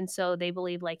 And so they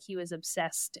believe like he was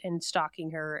obsessed and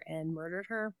stalking her and murdered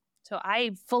her. So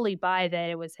I fully buy that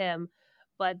it was him.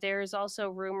 But there's also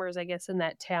rumors, I guess, in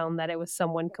that town that it was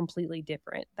someone completely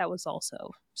different that was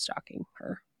also stalking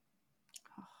her.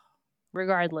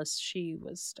 Regardless, she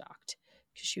was stalked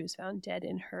because she was found dead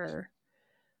in her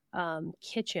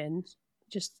kitchen,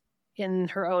 just in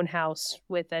her own house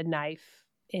with a knife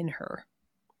in her.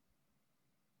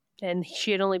 And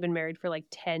she had only been married for like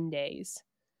 10 days.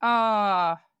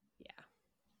 Yeah.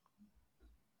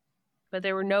 But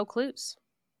there were no clues.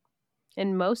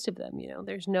 And most of them,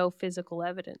 there's no physical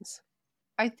evidence.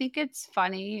 I think it's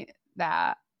funny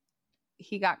that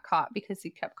he got caught because he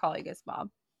kept calling his mom.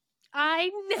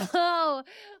 I know.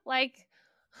 Like,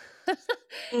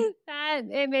 that,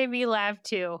 it made me laugh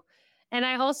too. And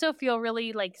I also feel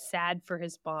really like sad for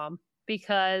his mom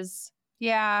because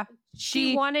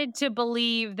she wanted to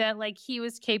believe that like he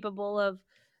was capable of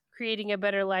creating a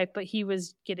better life, but he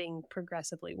was getting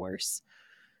progressively worse.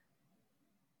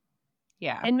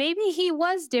 Yeah. And maybe he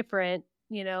was different,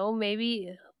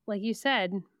 maybe like you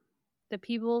said, the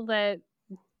people that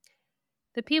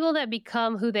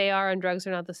become who they are on drugs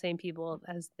are not the same people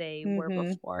as they were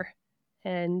before.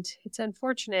 And it's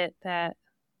unfortunate that,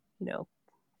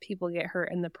 people get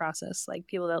hurt in the process, like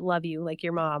people that love you, like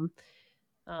your mom.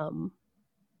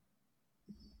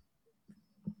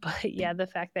 But yeah, the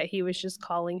fact that he was just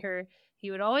calling her,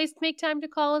 he would always make time to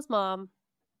call his mom.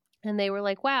 And they were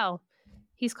like, wow,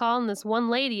 he's calling this one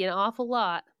lady an awful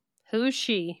lot. Who's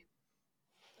she?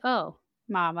 Oh.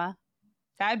 Mama.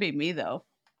 That'd be me, though.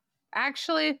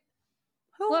 Actually,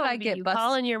 who would I get you busted?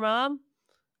 Calling your mom?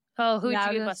 Oh, who'd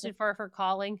you get busted for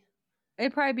calling?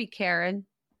 It'd probably be Karen.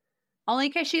 Only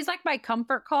because she's like my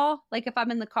comfort call. Like if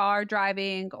I'm in the car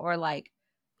driving or like...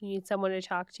 You need someone to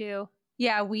talk to?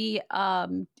 Yeah, we a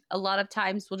lot of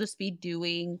times we'll just be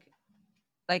doing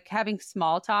like having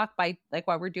small talk by like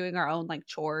while we're doing our own like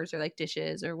chores or like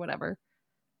dishes or whatever.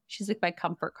 She's like my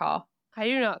comfort call. I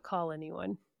do not call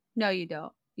anyone. No, you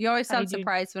don't. You always I sound do.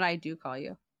 surprised when I do call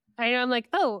you. I know. I'm like,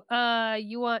 oh,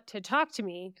 you want to talk to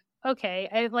me? Okay.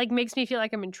 It like makes me feel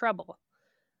like I'm in trouble.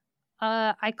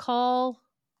 I call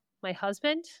my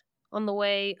husband on the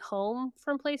way home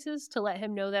from places to let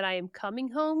him know that I am coming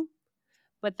home,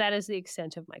 but that is the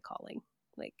extent of my calling.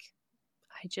 Like,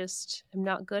 I just am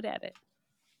not good at it.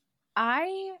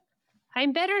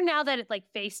 I'm better now that it like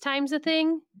FaceTime's a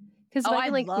thing. Because if I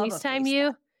can like FaceTime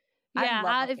you, yeah,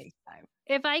 I love a FaceTime.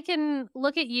 If I can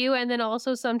look at you and then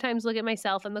also sometimes look at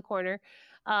myself in the corner,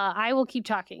 I will keep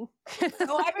talking.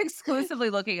 Oh, I'm exclusively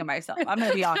looking at myself. I'm going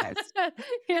to be honest.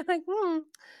 You're like,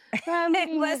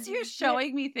 unless you're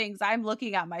showing me things, I'm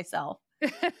looking at myself.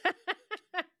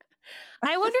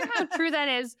 I wonder how true that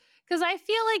is, because I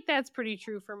feel like that's pretty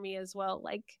true for me as well.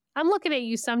 Like, I'm looking at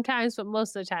you sometimes, but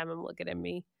most of the time I'm looking at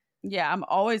me. Yeah, I'm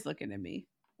always looking at me.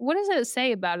 What does it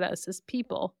say about us as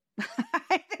people?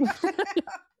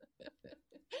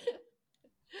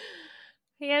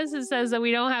 Yes, it says that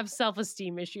we don't have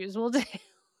self-esteem issues. We'll take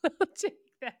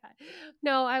that.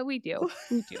 No, we do.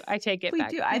 We do. I take it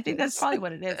back. We do. I think that's probably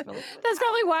what it is. That's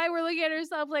probably why we're looking at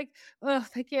ourselves like, oh,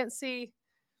 they can't see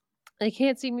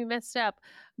me messed up.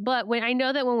 But when I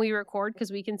know that when we record,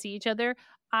 because we can see each other,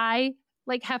 I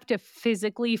like have to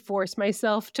physically force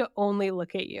myself to only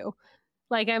look at you.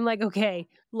 Like, I'm like, okay,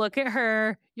 look at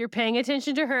her. You're paying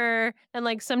attention to her. And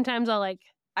like, sometimes I'll like,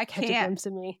 I catch a glimpse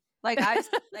of me. Like,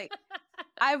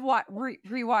 I've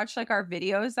rewatched like our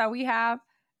videos that we have.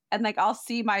 And like, I'll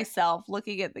see myself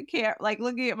looking at the camera, like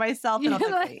looking at myself. And I'm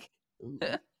like,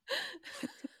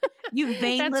 you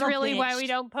vain That's little really bitch. Why we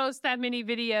don't post that many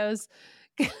videos.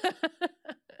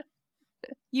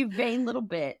 You vain little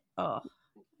bit. Oh,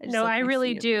 no, I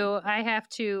really do. I have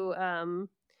to,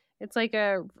 it's like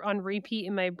on repeat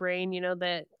in my brain, you know,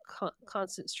 that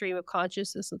constant stream of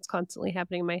consciousness that's constantly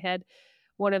happening in my head.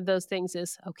 One of those things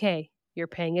is, okay, you're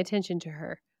paying attention to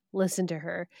her. Listen to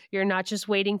her. You're not just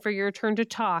waiting for your turn to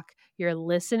talk. You're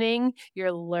listening.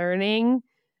 You're learning.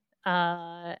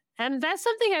 And that's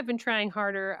something I've been trying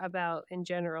harder about in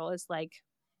general, is like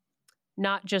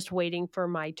not just waiting for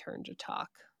my turn to talk,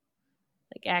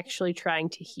 like actually trying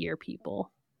to hear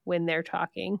people when they're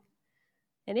talking.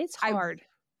 And it's hard.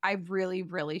 I really,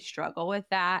 really struggle with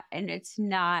that. And it's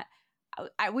not,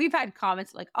 we've had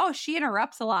comments like, oh, she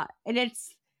interrupts a lot. And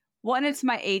it's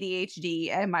my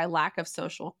ADHD and my lack of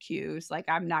social cues. Like,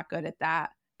 I'm not good at that.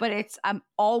 But I'm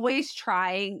always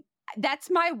trying.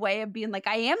 That's my way of being like,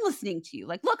 I am listening to you.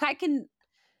 Like, look, I can.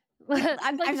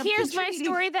 I'm here's my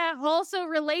story that also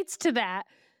relates to that.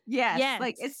 Yes.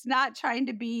 Like, it's not trying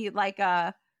to be like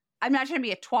I'm not trying to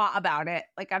be a twat about it.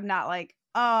 Like, I'm not like,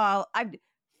 oh,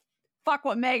 fuck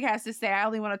what Meg has to say. I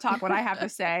only want to talk what I have to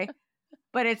say.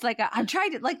 But it's like, I'm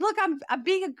trying to like, look, I'm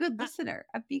being a good listener.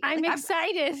 I'm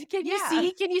excited. Can you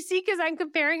see? Can you see? Because I'm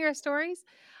comparing our stories.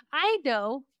 I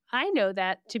know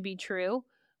that to be true.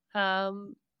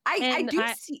 I do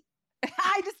see.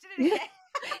 I just didn't.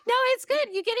 No, it's good.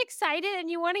 You get excited and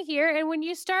you want to hear. And when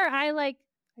you start, I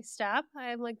stop.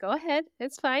 I'm like, go ahead.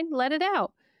 It's fine. Let it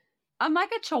out. I'm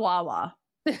like a chihuahua.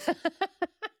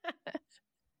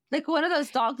 Like one of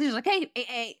those dogs who's like,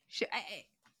 hey.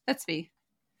 That's me.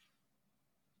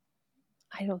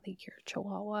 I don't think you're a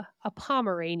chihuahua. A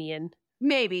Pomeranian.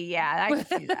 Maybe, yeah. I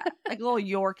can see that. Like a little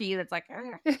Yorkie that's like,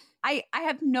 I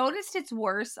have noticed it's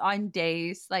worse on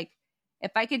days. Like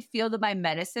if I could feel that my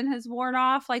medicine has worn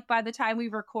off, like by the time we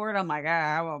record, I'm like,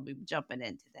 I won't be jumping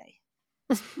in today.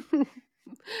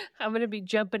 I'm going to be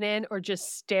jumping in or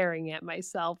just staring at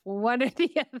myself. One or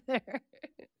the other.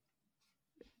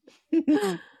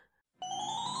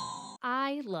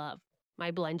 I love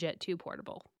my BlendJet 2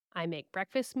 portable. I make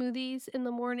breakfast smoothies in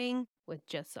the morning with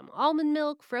just some almond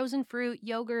milk, frozen fruit,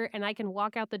 yogurt, and I can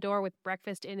walk out the door with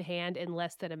breakfast in hand in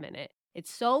less than a minute. It's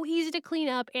so easy to clean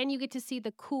up, and you get to see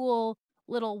the cool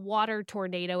little water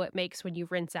tornado it makes when you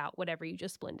rinse out whatever you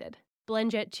just blended.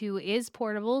 BlendJet 2 is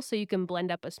portable, so you can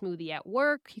blend up a smoothie at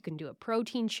work, you can do a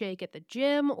protein shake at the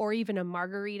gym, or even a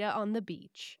margarita on the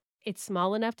beach. It's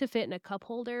small enough to fit in a cup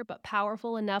holder, but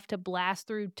powerful enough to blast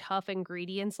through tough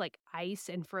ingredients like ice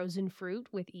and frozen fruit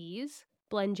with ease.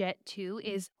 BlendJet 2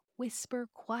 is whisper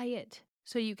quiet,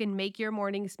 so you can make your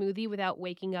morning smoothie without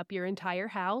waking up your entire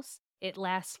house. It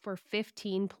lasts for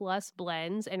 15 plus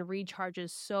blends and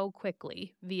recharges so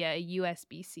quickly via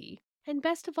USB-C. And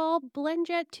best of all,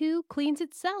 BlendJet 2 cleans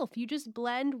itself. You just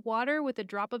blend water with a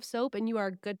drop of soap and you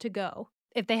are good to go.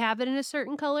 If they have it in a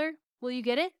certain color, will you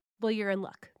get it? well, you're in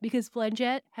luck because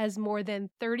BlendJet has more than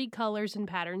 30 colors and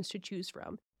patterns to choose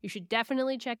from. You should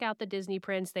definitely check out the Disney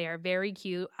prints. They are very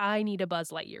cute. I need a Buzz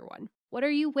Lightyear one. What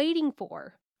are you waiting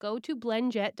for? Go to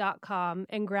blendjet.com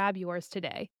and grab yours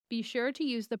today. Be sure to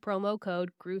use the promo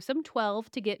code GRUESOME12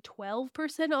 to get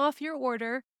 12% off your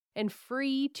order and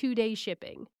free 2-day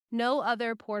shipping. No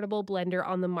other portable blender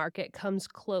on the market comes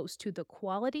close to the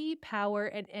quality, power,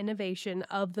 and innovation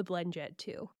of the BlendJet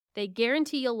 2. They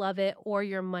guarantee you'll love it or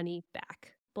your money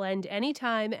back. Blend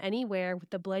anytime, anywhere with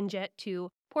the BlendJet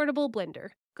 2 portable blender.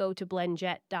 Go to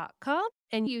blendjet.com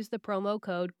and use the promo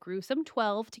code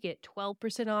GRUESOME12 to get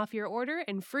 12% off your order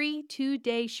and free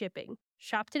 2-day shipping.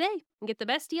 Shop today and get the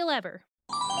best deal ever.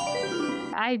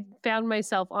 I found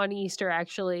myself on Easter,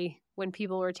 actually, when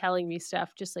people were telling me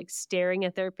stuff, just like staring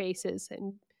at their faces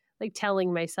and like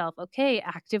telling myself, okay,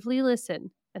 actively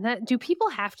listen. And that, do people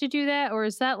have to do that? Or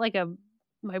is that like a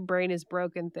my brain is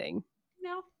broken thing?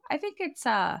 No, I think it's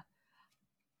I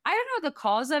don't know the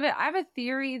cause of it. I have a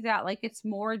theory that like it's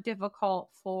more difficult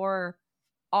for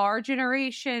our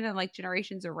generation and like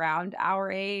generations around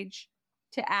our age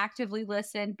to actively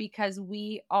listen because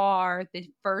we are the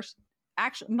first,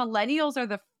 actually millennials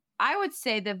are I would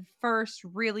say the first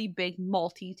really big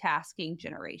multitasking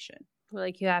generation.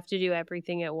 Like you have to do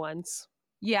everything at once.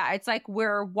 Yeah, it's like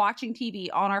we're watching TV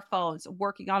on our phones,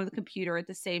 working on the computer at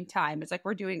the same time. It's like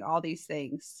we're doing all these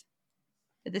things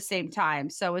at the same time.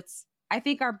 So I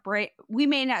think our brain, we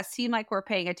may not seem like we're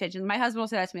paying attention. My husband will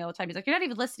say that to me all the time. He's like, you're not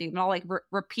even listening. And I'll like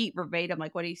repeat verbatim,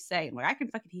 like what he's saying. I'm like, I can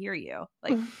fucking hear you.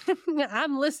 Like,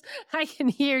 I can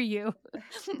hear you.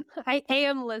 I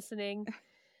am listening.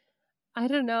 I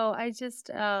don't know. I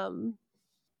just, I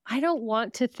don't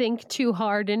want to think too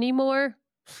hard anymore.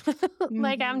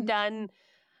 Like I'm done.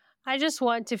 I just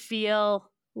want to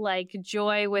feel like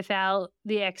joy without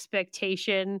the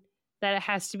expectation that it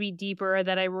has to be deeper or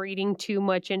that I'm reading too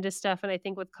much into stuff. And I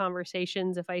think with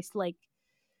conversations, if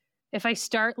I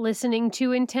start listening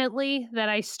too intently, that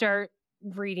I start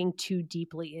reading too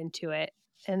deeply into it.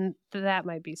 And that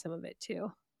might be some of it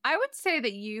too. I would say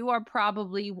that you are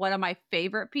probably one of my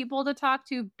favorite people to talk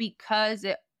to because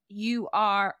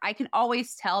I can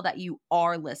always tell that you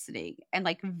are listening and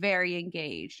like very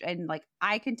engaged. And like,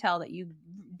 I can tell that you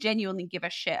genuinely give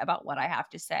a shit about what I have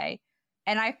to say.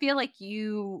 And I feel like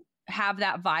you have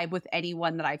that vibe with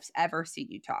anyone that I've ever seen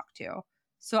you talk to.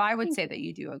 So I would say that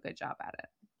you do a good job at it.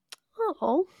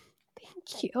 Oh,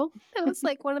 thank you. That was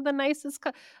like one of the nicest.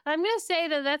 I'm going to say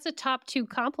that that's a top 2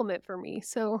 compliment for me.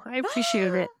 So I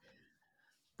appreciate it.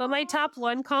 But my top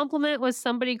 1 compliment was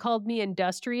somebody called me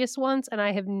industrious once, and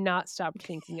I have not stopped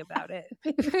thinking about it.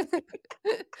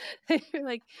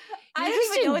 Like, I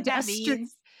don't even know what that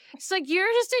means. It's like,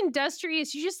 you're just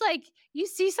industrious. You just like, you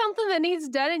see something that needs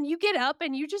done and you get up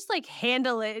and you just like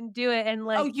handle it and do it. And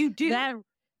like, oh, you do.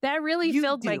 That really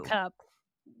filled my cup.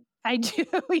 I do.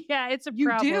 Yeah, it's a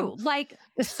problem. You do. Like,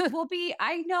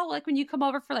 I know, like, when you come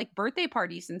over for like birthday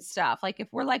parties and stuff, like, if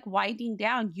we're like winding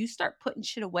down, you start putting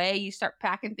shit away, you start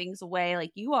packing things away.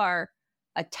 Like, you are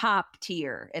a top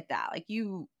tier at that. Like,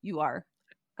 you are.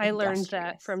 I learned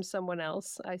that from someone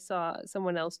else. I saw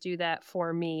someone else do that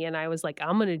for me, and I was like,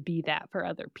 I'm going to be that for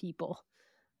other people.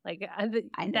 Like, I know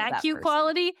that cute person.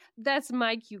 Quality, that's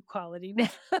my cute quality now.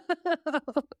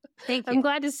 Thank you. I'm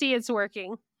glad to see it's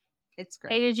working. It's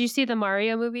great. Hey, did you see the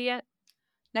Mario movie yet?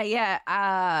 Not yet.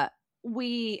 I've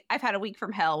had a week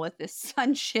from hell with this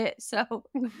sun shit. So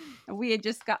we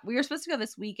were supposed to go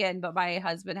this weekend, but my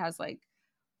husband has like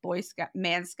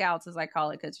man scouts, as I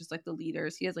call it, because just like the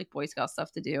leaders, he has like Boy Scout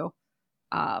stuff to do.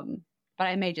 But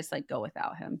I may just like go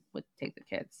without him, take the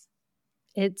kids.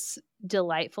 It's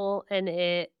delightful, and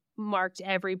it marked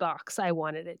every box I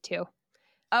wanted it to.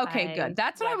 Okay, good.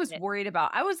 That's what I was worried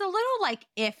about. I was a little like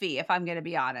iffy, if I'm going to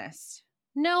be honest.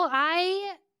 No,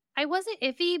 I wasn't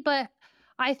iffy, but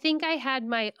I think I had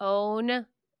my own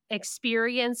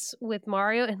experience with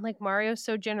Mario, and like Mario's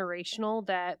so generational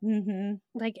that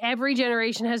like every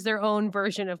generation has their own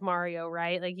version of Mario,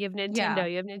 right? Like you have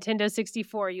Nintendo, you have Nintendo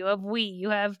 64, you have Wii, you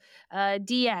have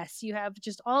DS, you have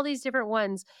just all these different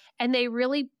ones, and they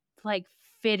really like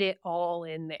fit it all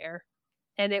in there.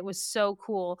 And it was so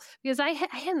cool because I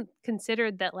hadn't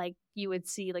considered that like you would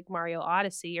see like Mario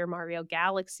Odyssey or Mario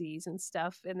Galaxies and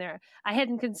stuff in there. I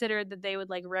hadn't considered that they would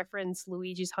like reference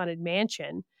Luigi's Haunted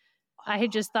Mansion. I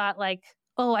had just thought like,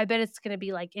 oh, I bet it's going to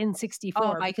be like in 64.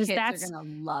 Oh, my kids are going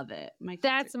to love it.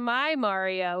 That's my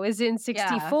Mario is in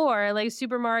 64, like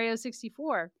Super Mario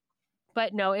 64.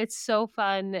 But no, it's so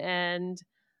fun. And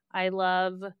I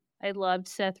loved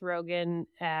Seth Rogen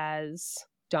as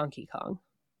Donkey Kong.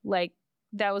 Like,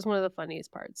 that was one of the funniest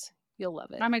parts. You'll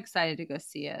love it. I'm excited to go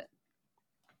see it.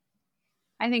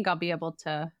 I think I'll be able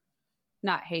to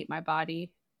not hate my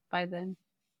body by then.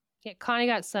 Yeah, Connie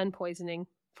got sun poisoning,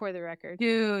 for the record.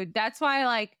 Dude, that's why,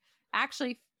 like,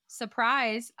 actually,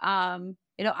 surprise,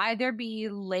 it'll either be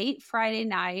late Friday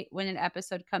night when an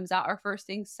episode comes out or first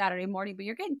thing Saturday morning, but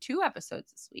you're getting 2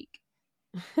 episodes this week.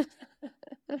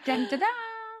 Dun, da, da.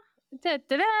 Da,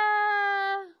 da, da.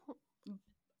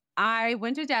 I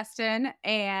went to Destin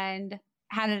and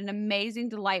had an amazing,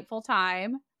 delightful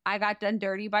time. I got done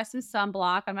dirty by some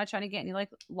sunblock. I'm not trying to get any like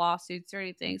lawsuits or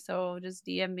anything, so just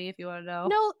DM me if you want to know.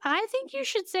 No, I think you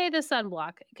should say the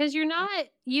sunblock because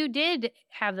you did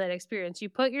have that experience. You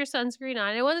put your sunscreen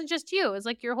on. It wasn't just you. It was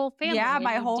like your whole family. Yeah, and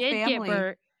my you whole did family. Get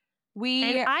burnt.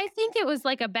 And I think it was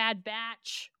like a bad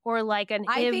batch or like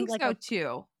I think so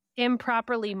too.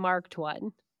 Improperly marked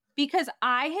one. Because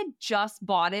I had just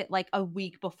bought it like a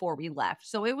week before we left.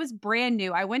 So it was brand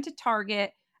new. I went to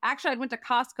Target. Actually, I went to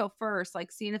Costco first,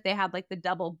 like seeing if they had like the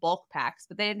double bulk packs,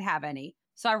 but they didn't have any.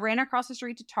 So I ran across the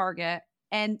street to Target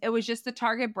and it was just the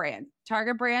Target brand,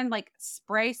 like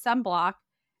spray sunblock.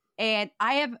 And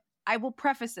I will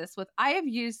preface this with, I have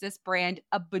used this brand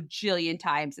a bajillion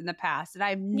times in the past and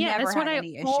I've never had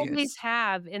any issues. Always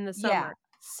have in the summer. Yeah.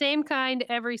 Same kind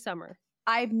every summer.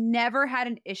 I've never had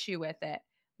an issue with it.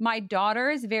 My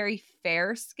daughter is very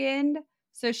fair skinned.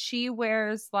 So she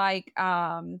wears like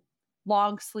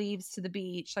long sleeves to the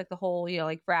beach, like the whole,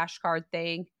 like rash guard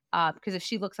thing. Because if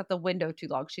she looks out the window too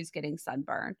long, she's getting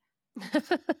sunburned.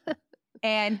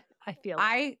 And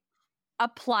I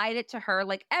applied it to her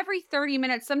like every 30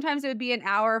 minutes. Sometimes it would be an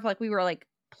hour if like we were like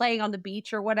playing on the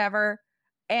beach or whatever.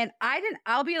 And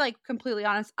I'll be like completely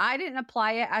honest, I didn't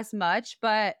apply it as much,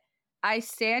 but I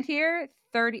stand here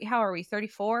 30, how are we?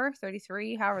 34,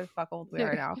 33? However the fuck old we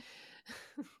are now.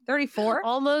 34?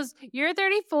 Almost. You're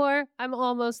 34. I'm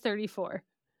almost 34.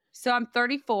 So I'm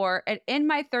 34. And in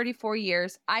my 34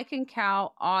 years, I can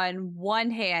count on one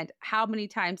hand how many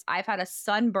times I've had a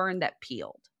sunburn that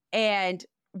peeled. And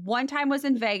one time was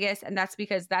in Vegas. And that's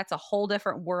because that's a whole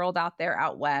different world out there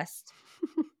out west.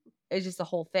 It's just a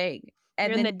whole thing. And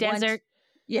you're in the desert.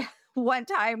 One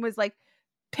time was like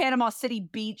Panama City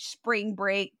Beach spring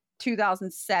break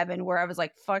 2007, where I was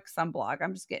like, fuck sunblock.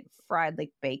 I'm just getting fried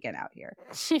like bacon out here.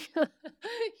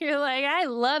 You're like, I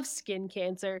love skin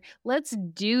cancer. Let's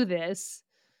do this.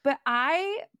 But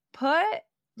I put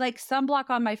like sunblock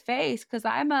on my face because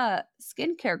I'm a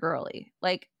skincare girly.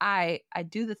 Like I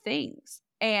do the things.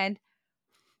 And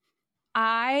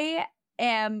I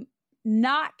am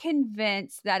not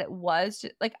convinced that it was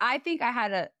just, like, I think I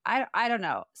had I don't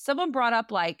know. Someone brought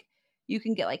up like, you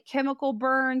can get like chemical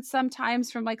burns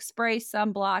sometimes from like spray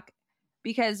sunblock,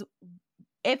 because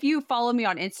if you follow me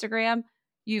on Instagram,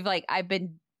 I've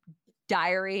been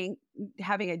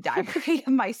having a diary of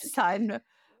my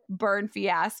sunburn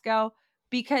fiasco,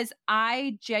 because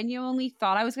I genuinely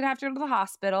thought I was going to have to go to the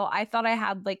hospital. I thought I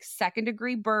had like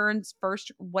 2nd-degree burns,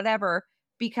 first, whatever,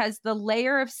 because the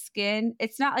layer of skin,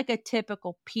 it's not like a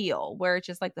typical peel where it's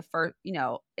just like the first,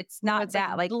 it's not it's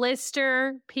that like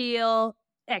blister, peel,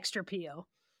 extra peel.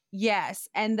 Yes.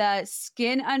 And the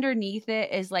skin underneath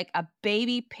it is like a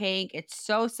baby pink. It's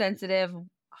so sensitive,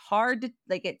 hard to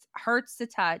like, it hurts to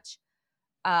touch.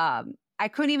 I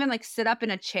couldn't even like sit up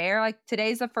in a chair. Like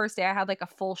today's the first day I had like a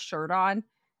full shirt on.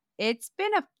 It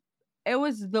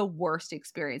was the worst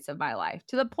experience of my life,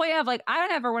 to the point of like, I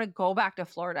don't ever want to go back to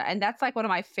Florida. And that's like one of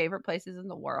my favorite places in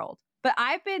the world. But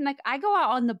I've been like, I go out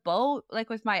on the boat, like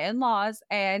with my in-laws,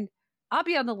 and I'll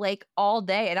be on the lake all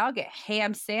day and I'll get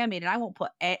ham sammied and I won't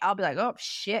I'll be like, oh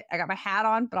shit, I got my hat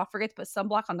on, but I'll forget to put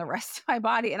sunblock on the rest of my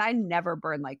body. And I never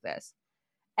burn like this.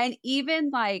 And even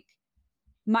like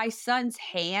my son's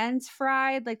hands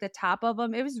fried, like the top of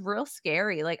them, it was real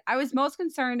scary. Like I was most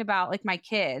concerned about like my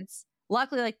kids.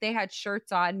 Luckily, like they had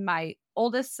shirts on. My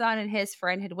oldest son and his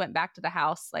friend had went back to the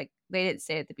house. Like they didn't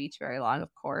stay at the beach very long,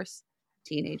 of course.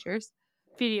 Teenagers.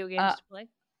 Video games to play.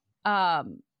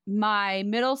 My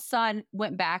middle son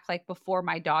went back like before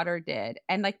my daughter did.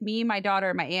 And like me, my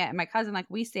daughter, my aunt, and my cousin, like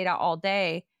we stayed out all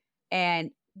day and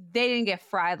they didn't get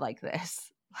fried like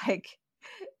this. Like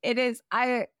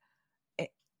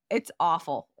it's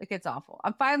awful. Like it's awful.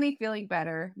 I'm finally feeling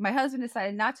better. My husband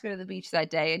decided not to go to the beach that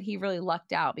day and he really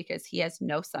lucked out because he has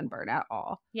no sunburn at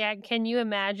all. Yeah. Can you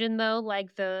imagine though,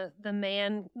 like the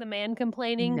man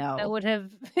complaining? No. That would have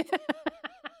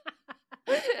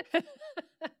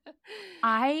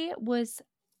I was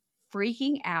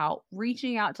freaking out,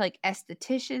 reaching out to like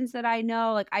estheticians that I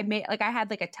know. Like I had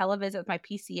like a televisit with my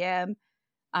PCM,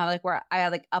 like where I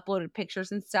had like uploaded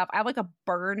pictures and stuff. I have like a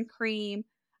burn cream.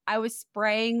 I was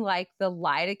spraying like the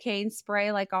lidocaine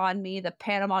spray like on me, the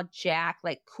Panama Jack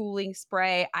like cooling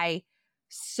spray. I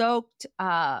soaked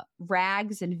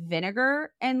rags and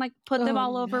vinegar and like put them Oh,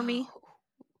 all over no. me.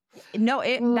 No,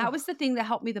 that Ugh. was the thing that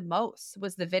helped me the most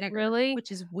was the vinegar, Really?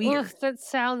 which is weird. Ugh, that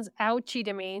sounds ouchy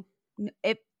to me.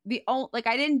 I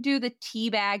didn't do the tea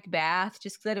bag bath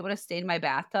just because I didn't want to stay in my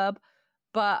bathtub.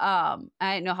 But I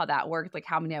didn't know how that worked, like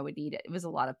how many I would need. It was a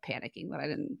lot of panicking that I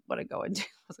didn't want to go into.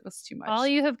 It was too much. All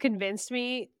you have convinced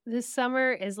me this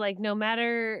summer is like no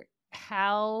matter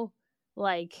how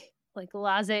like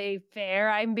laissez-faire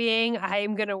I'm being,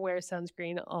 I'm gonna wear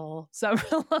sunscreen all summer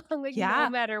long. Like no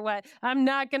matter what. I'm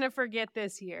not gonna forget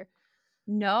this year.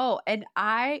 No. And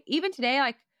even today,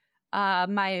 like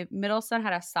my middle son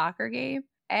had a soccer game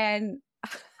and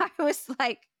I was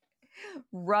like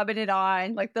rubbing it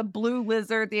on, like the blue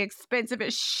lizard, the expensive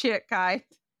as shit kind.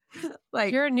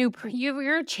 Like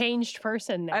you're a changed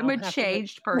person now. I'm a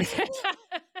changed person.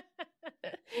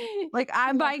 Like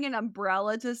I'm buying an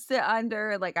umbrella to sit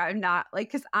under. Like I'm not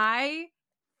like, cause I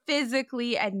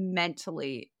physically and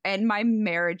mentally and my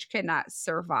marriage cannot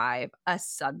survive a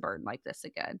sunburn like this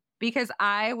again because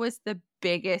I was the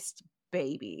biggest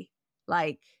baby.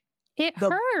 Like it the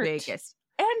hurt. biggest.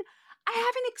 And I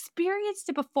haven't experienced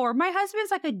it before. My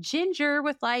husband's like a ginger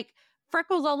with like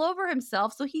freckles all over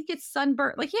himself. So he gets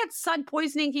sunburned. Like he had sun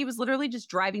poisoning. He was literally just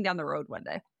driving down the road one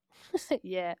day.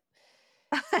 Yeah.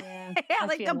 Yeah,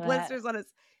 like the blisters on his.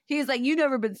 He's like, "You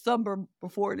never been sunburned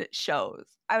before, and it shows."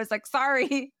 I was like,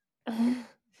 "Sorry."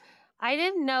 I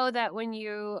didn't know that when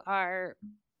you are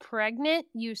pregnant,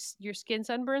 your skin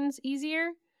sunburns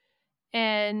easier,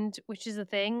 and which is a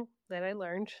thing that I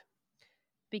learned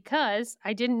because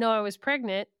I didn't know I was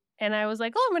pregnant, and I was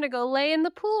like, "Oh, I'm gonna go lay in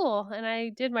the pool," and I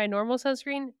did my normal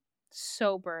sunscreen.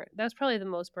 So burnt. That's probably the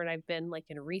most burnt I've been like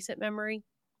in recent memory.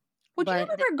 Would you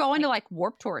remember going to like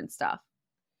Warped Tour and stuff?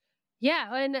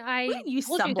 Yeah, and I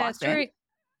told you that story.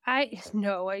 then.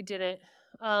 No, I didn't.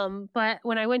 But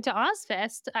when I went to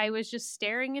Ozfest, I was just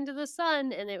staring into the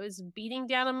sun, and it was beating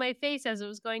down on my face as it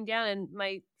was going down, and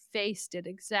my face did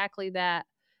exactly that.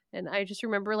 And I just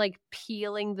remember like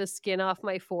peeling the skin off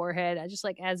my forehead, I just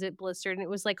like as it blistered, and it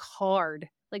was like hard,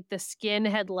 like the skin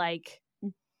had like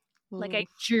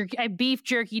I beef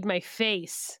jerkied my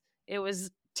face. It was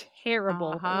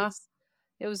terrible.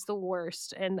 It was the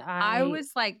worst. And I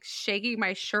was like shaking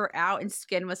my shirt out and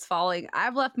skin was falling.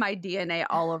 I've left my DNA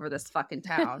all over this fucking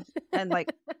town and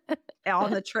like on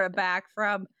the trip back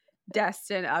from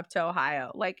Destin up to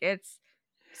Ohio. Like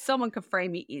someone could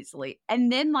frame me easily.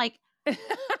 And then like put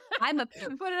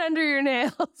it under your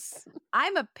nails.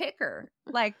 I'm a picker,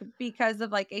 like because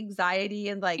of like anxiety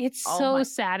and like it's so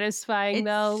satisfying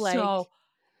though. Like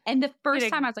and the first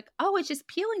time I was like, oh, it's just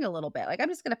peeling a little bit. Like I'm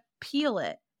just gonna peel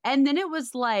it. And then it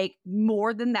was like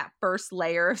more than that first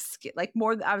layer of skin, like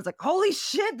I was like, holy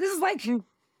shit, this is like,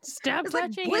 stop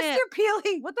touching like blister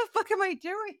peeling. What the fuck am I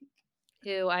doing?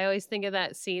 Ew, I always think of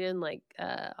that scene in like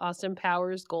Austin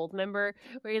Powers Goldmember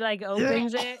where he like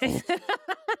opens it.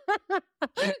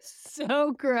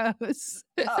 So gross.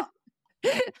 Oh.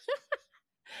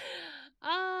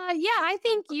 Yeah, I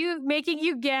think making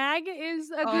you gag is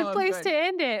a good place to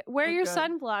end it. Wear your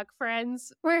sunblock,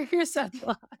 friends. Wear your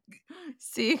sunblock.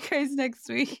 See you guys next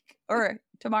week or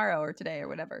tomorrow or today or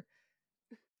whatever.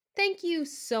 Thank you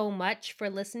so much for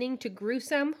listening to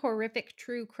Gruesome Horrific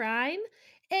True Crime,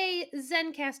 a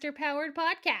Zencastr-powered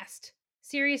podcast.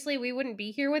 Seriously, we wouldn't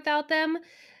be here without them.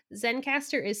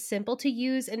 Zencastr is simple to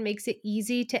use and makes it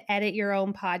easy to edit your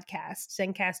own podcast.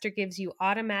 Zencastr gives you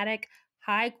automatic,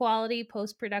 high-quality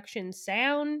post-production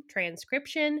sound,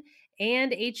 transcription,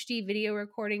 and HD video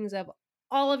recordings of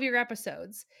all of your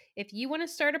episodes. If you want to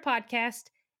start a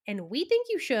podcast, and we think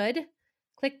you should,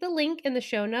 click the link in the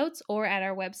show notes or at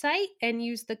our website and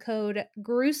use the code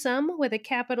GRUESOME with a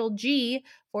capital G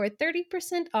for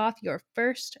 30% off your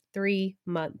first 3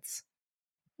 months.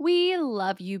 We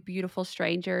love you, beautiful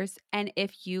strangers. And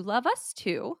if you love us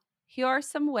too, here are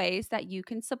some ways that you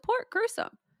can support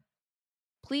Gruesome.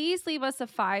 Please leave us a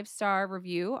 5-star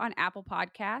review on Apple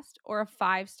Podcast or a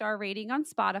 5-star rating on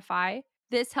Spotify.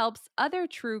 This helps other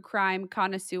true crime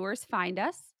connoisseurs find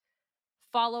us.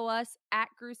 Follow us at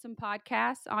Gruesome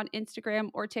Podcast on Instagram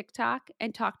or TikTok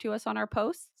and talk to us on our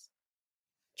posts.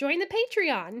 Join the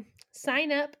Patreon.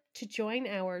 Sign up to join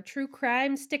our True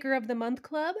Crime Sticker of the Month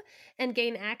Club and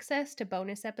gain access to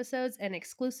bonus episodes and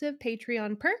exclusive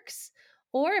Patreon perks.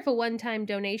 Or if a one-time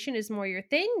donation is more your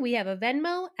thing, we have a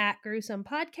Venmo at Gruesome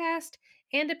Podcast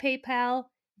and a PayPal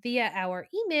via our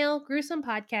email,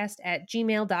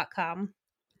 gruesomepodcast@gmail.com.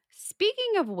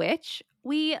 Speaking of which,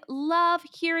 we love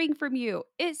hearing from you.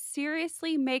 It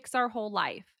seriously makes our whole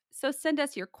life. So send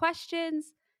us your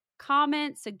questions,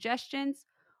 comments, suggestions,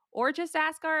 or just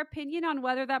ask our opinion on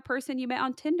whether that person you met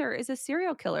on Tinder is a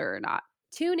serial killer or not.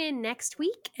 Tune in next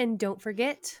week, and don't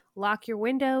forget, lock your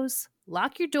windows,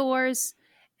 lock your doors,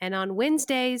 and on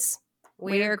Wednesdays,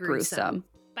 we're gruesome.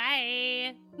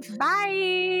 Bye.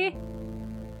 Bye.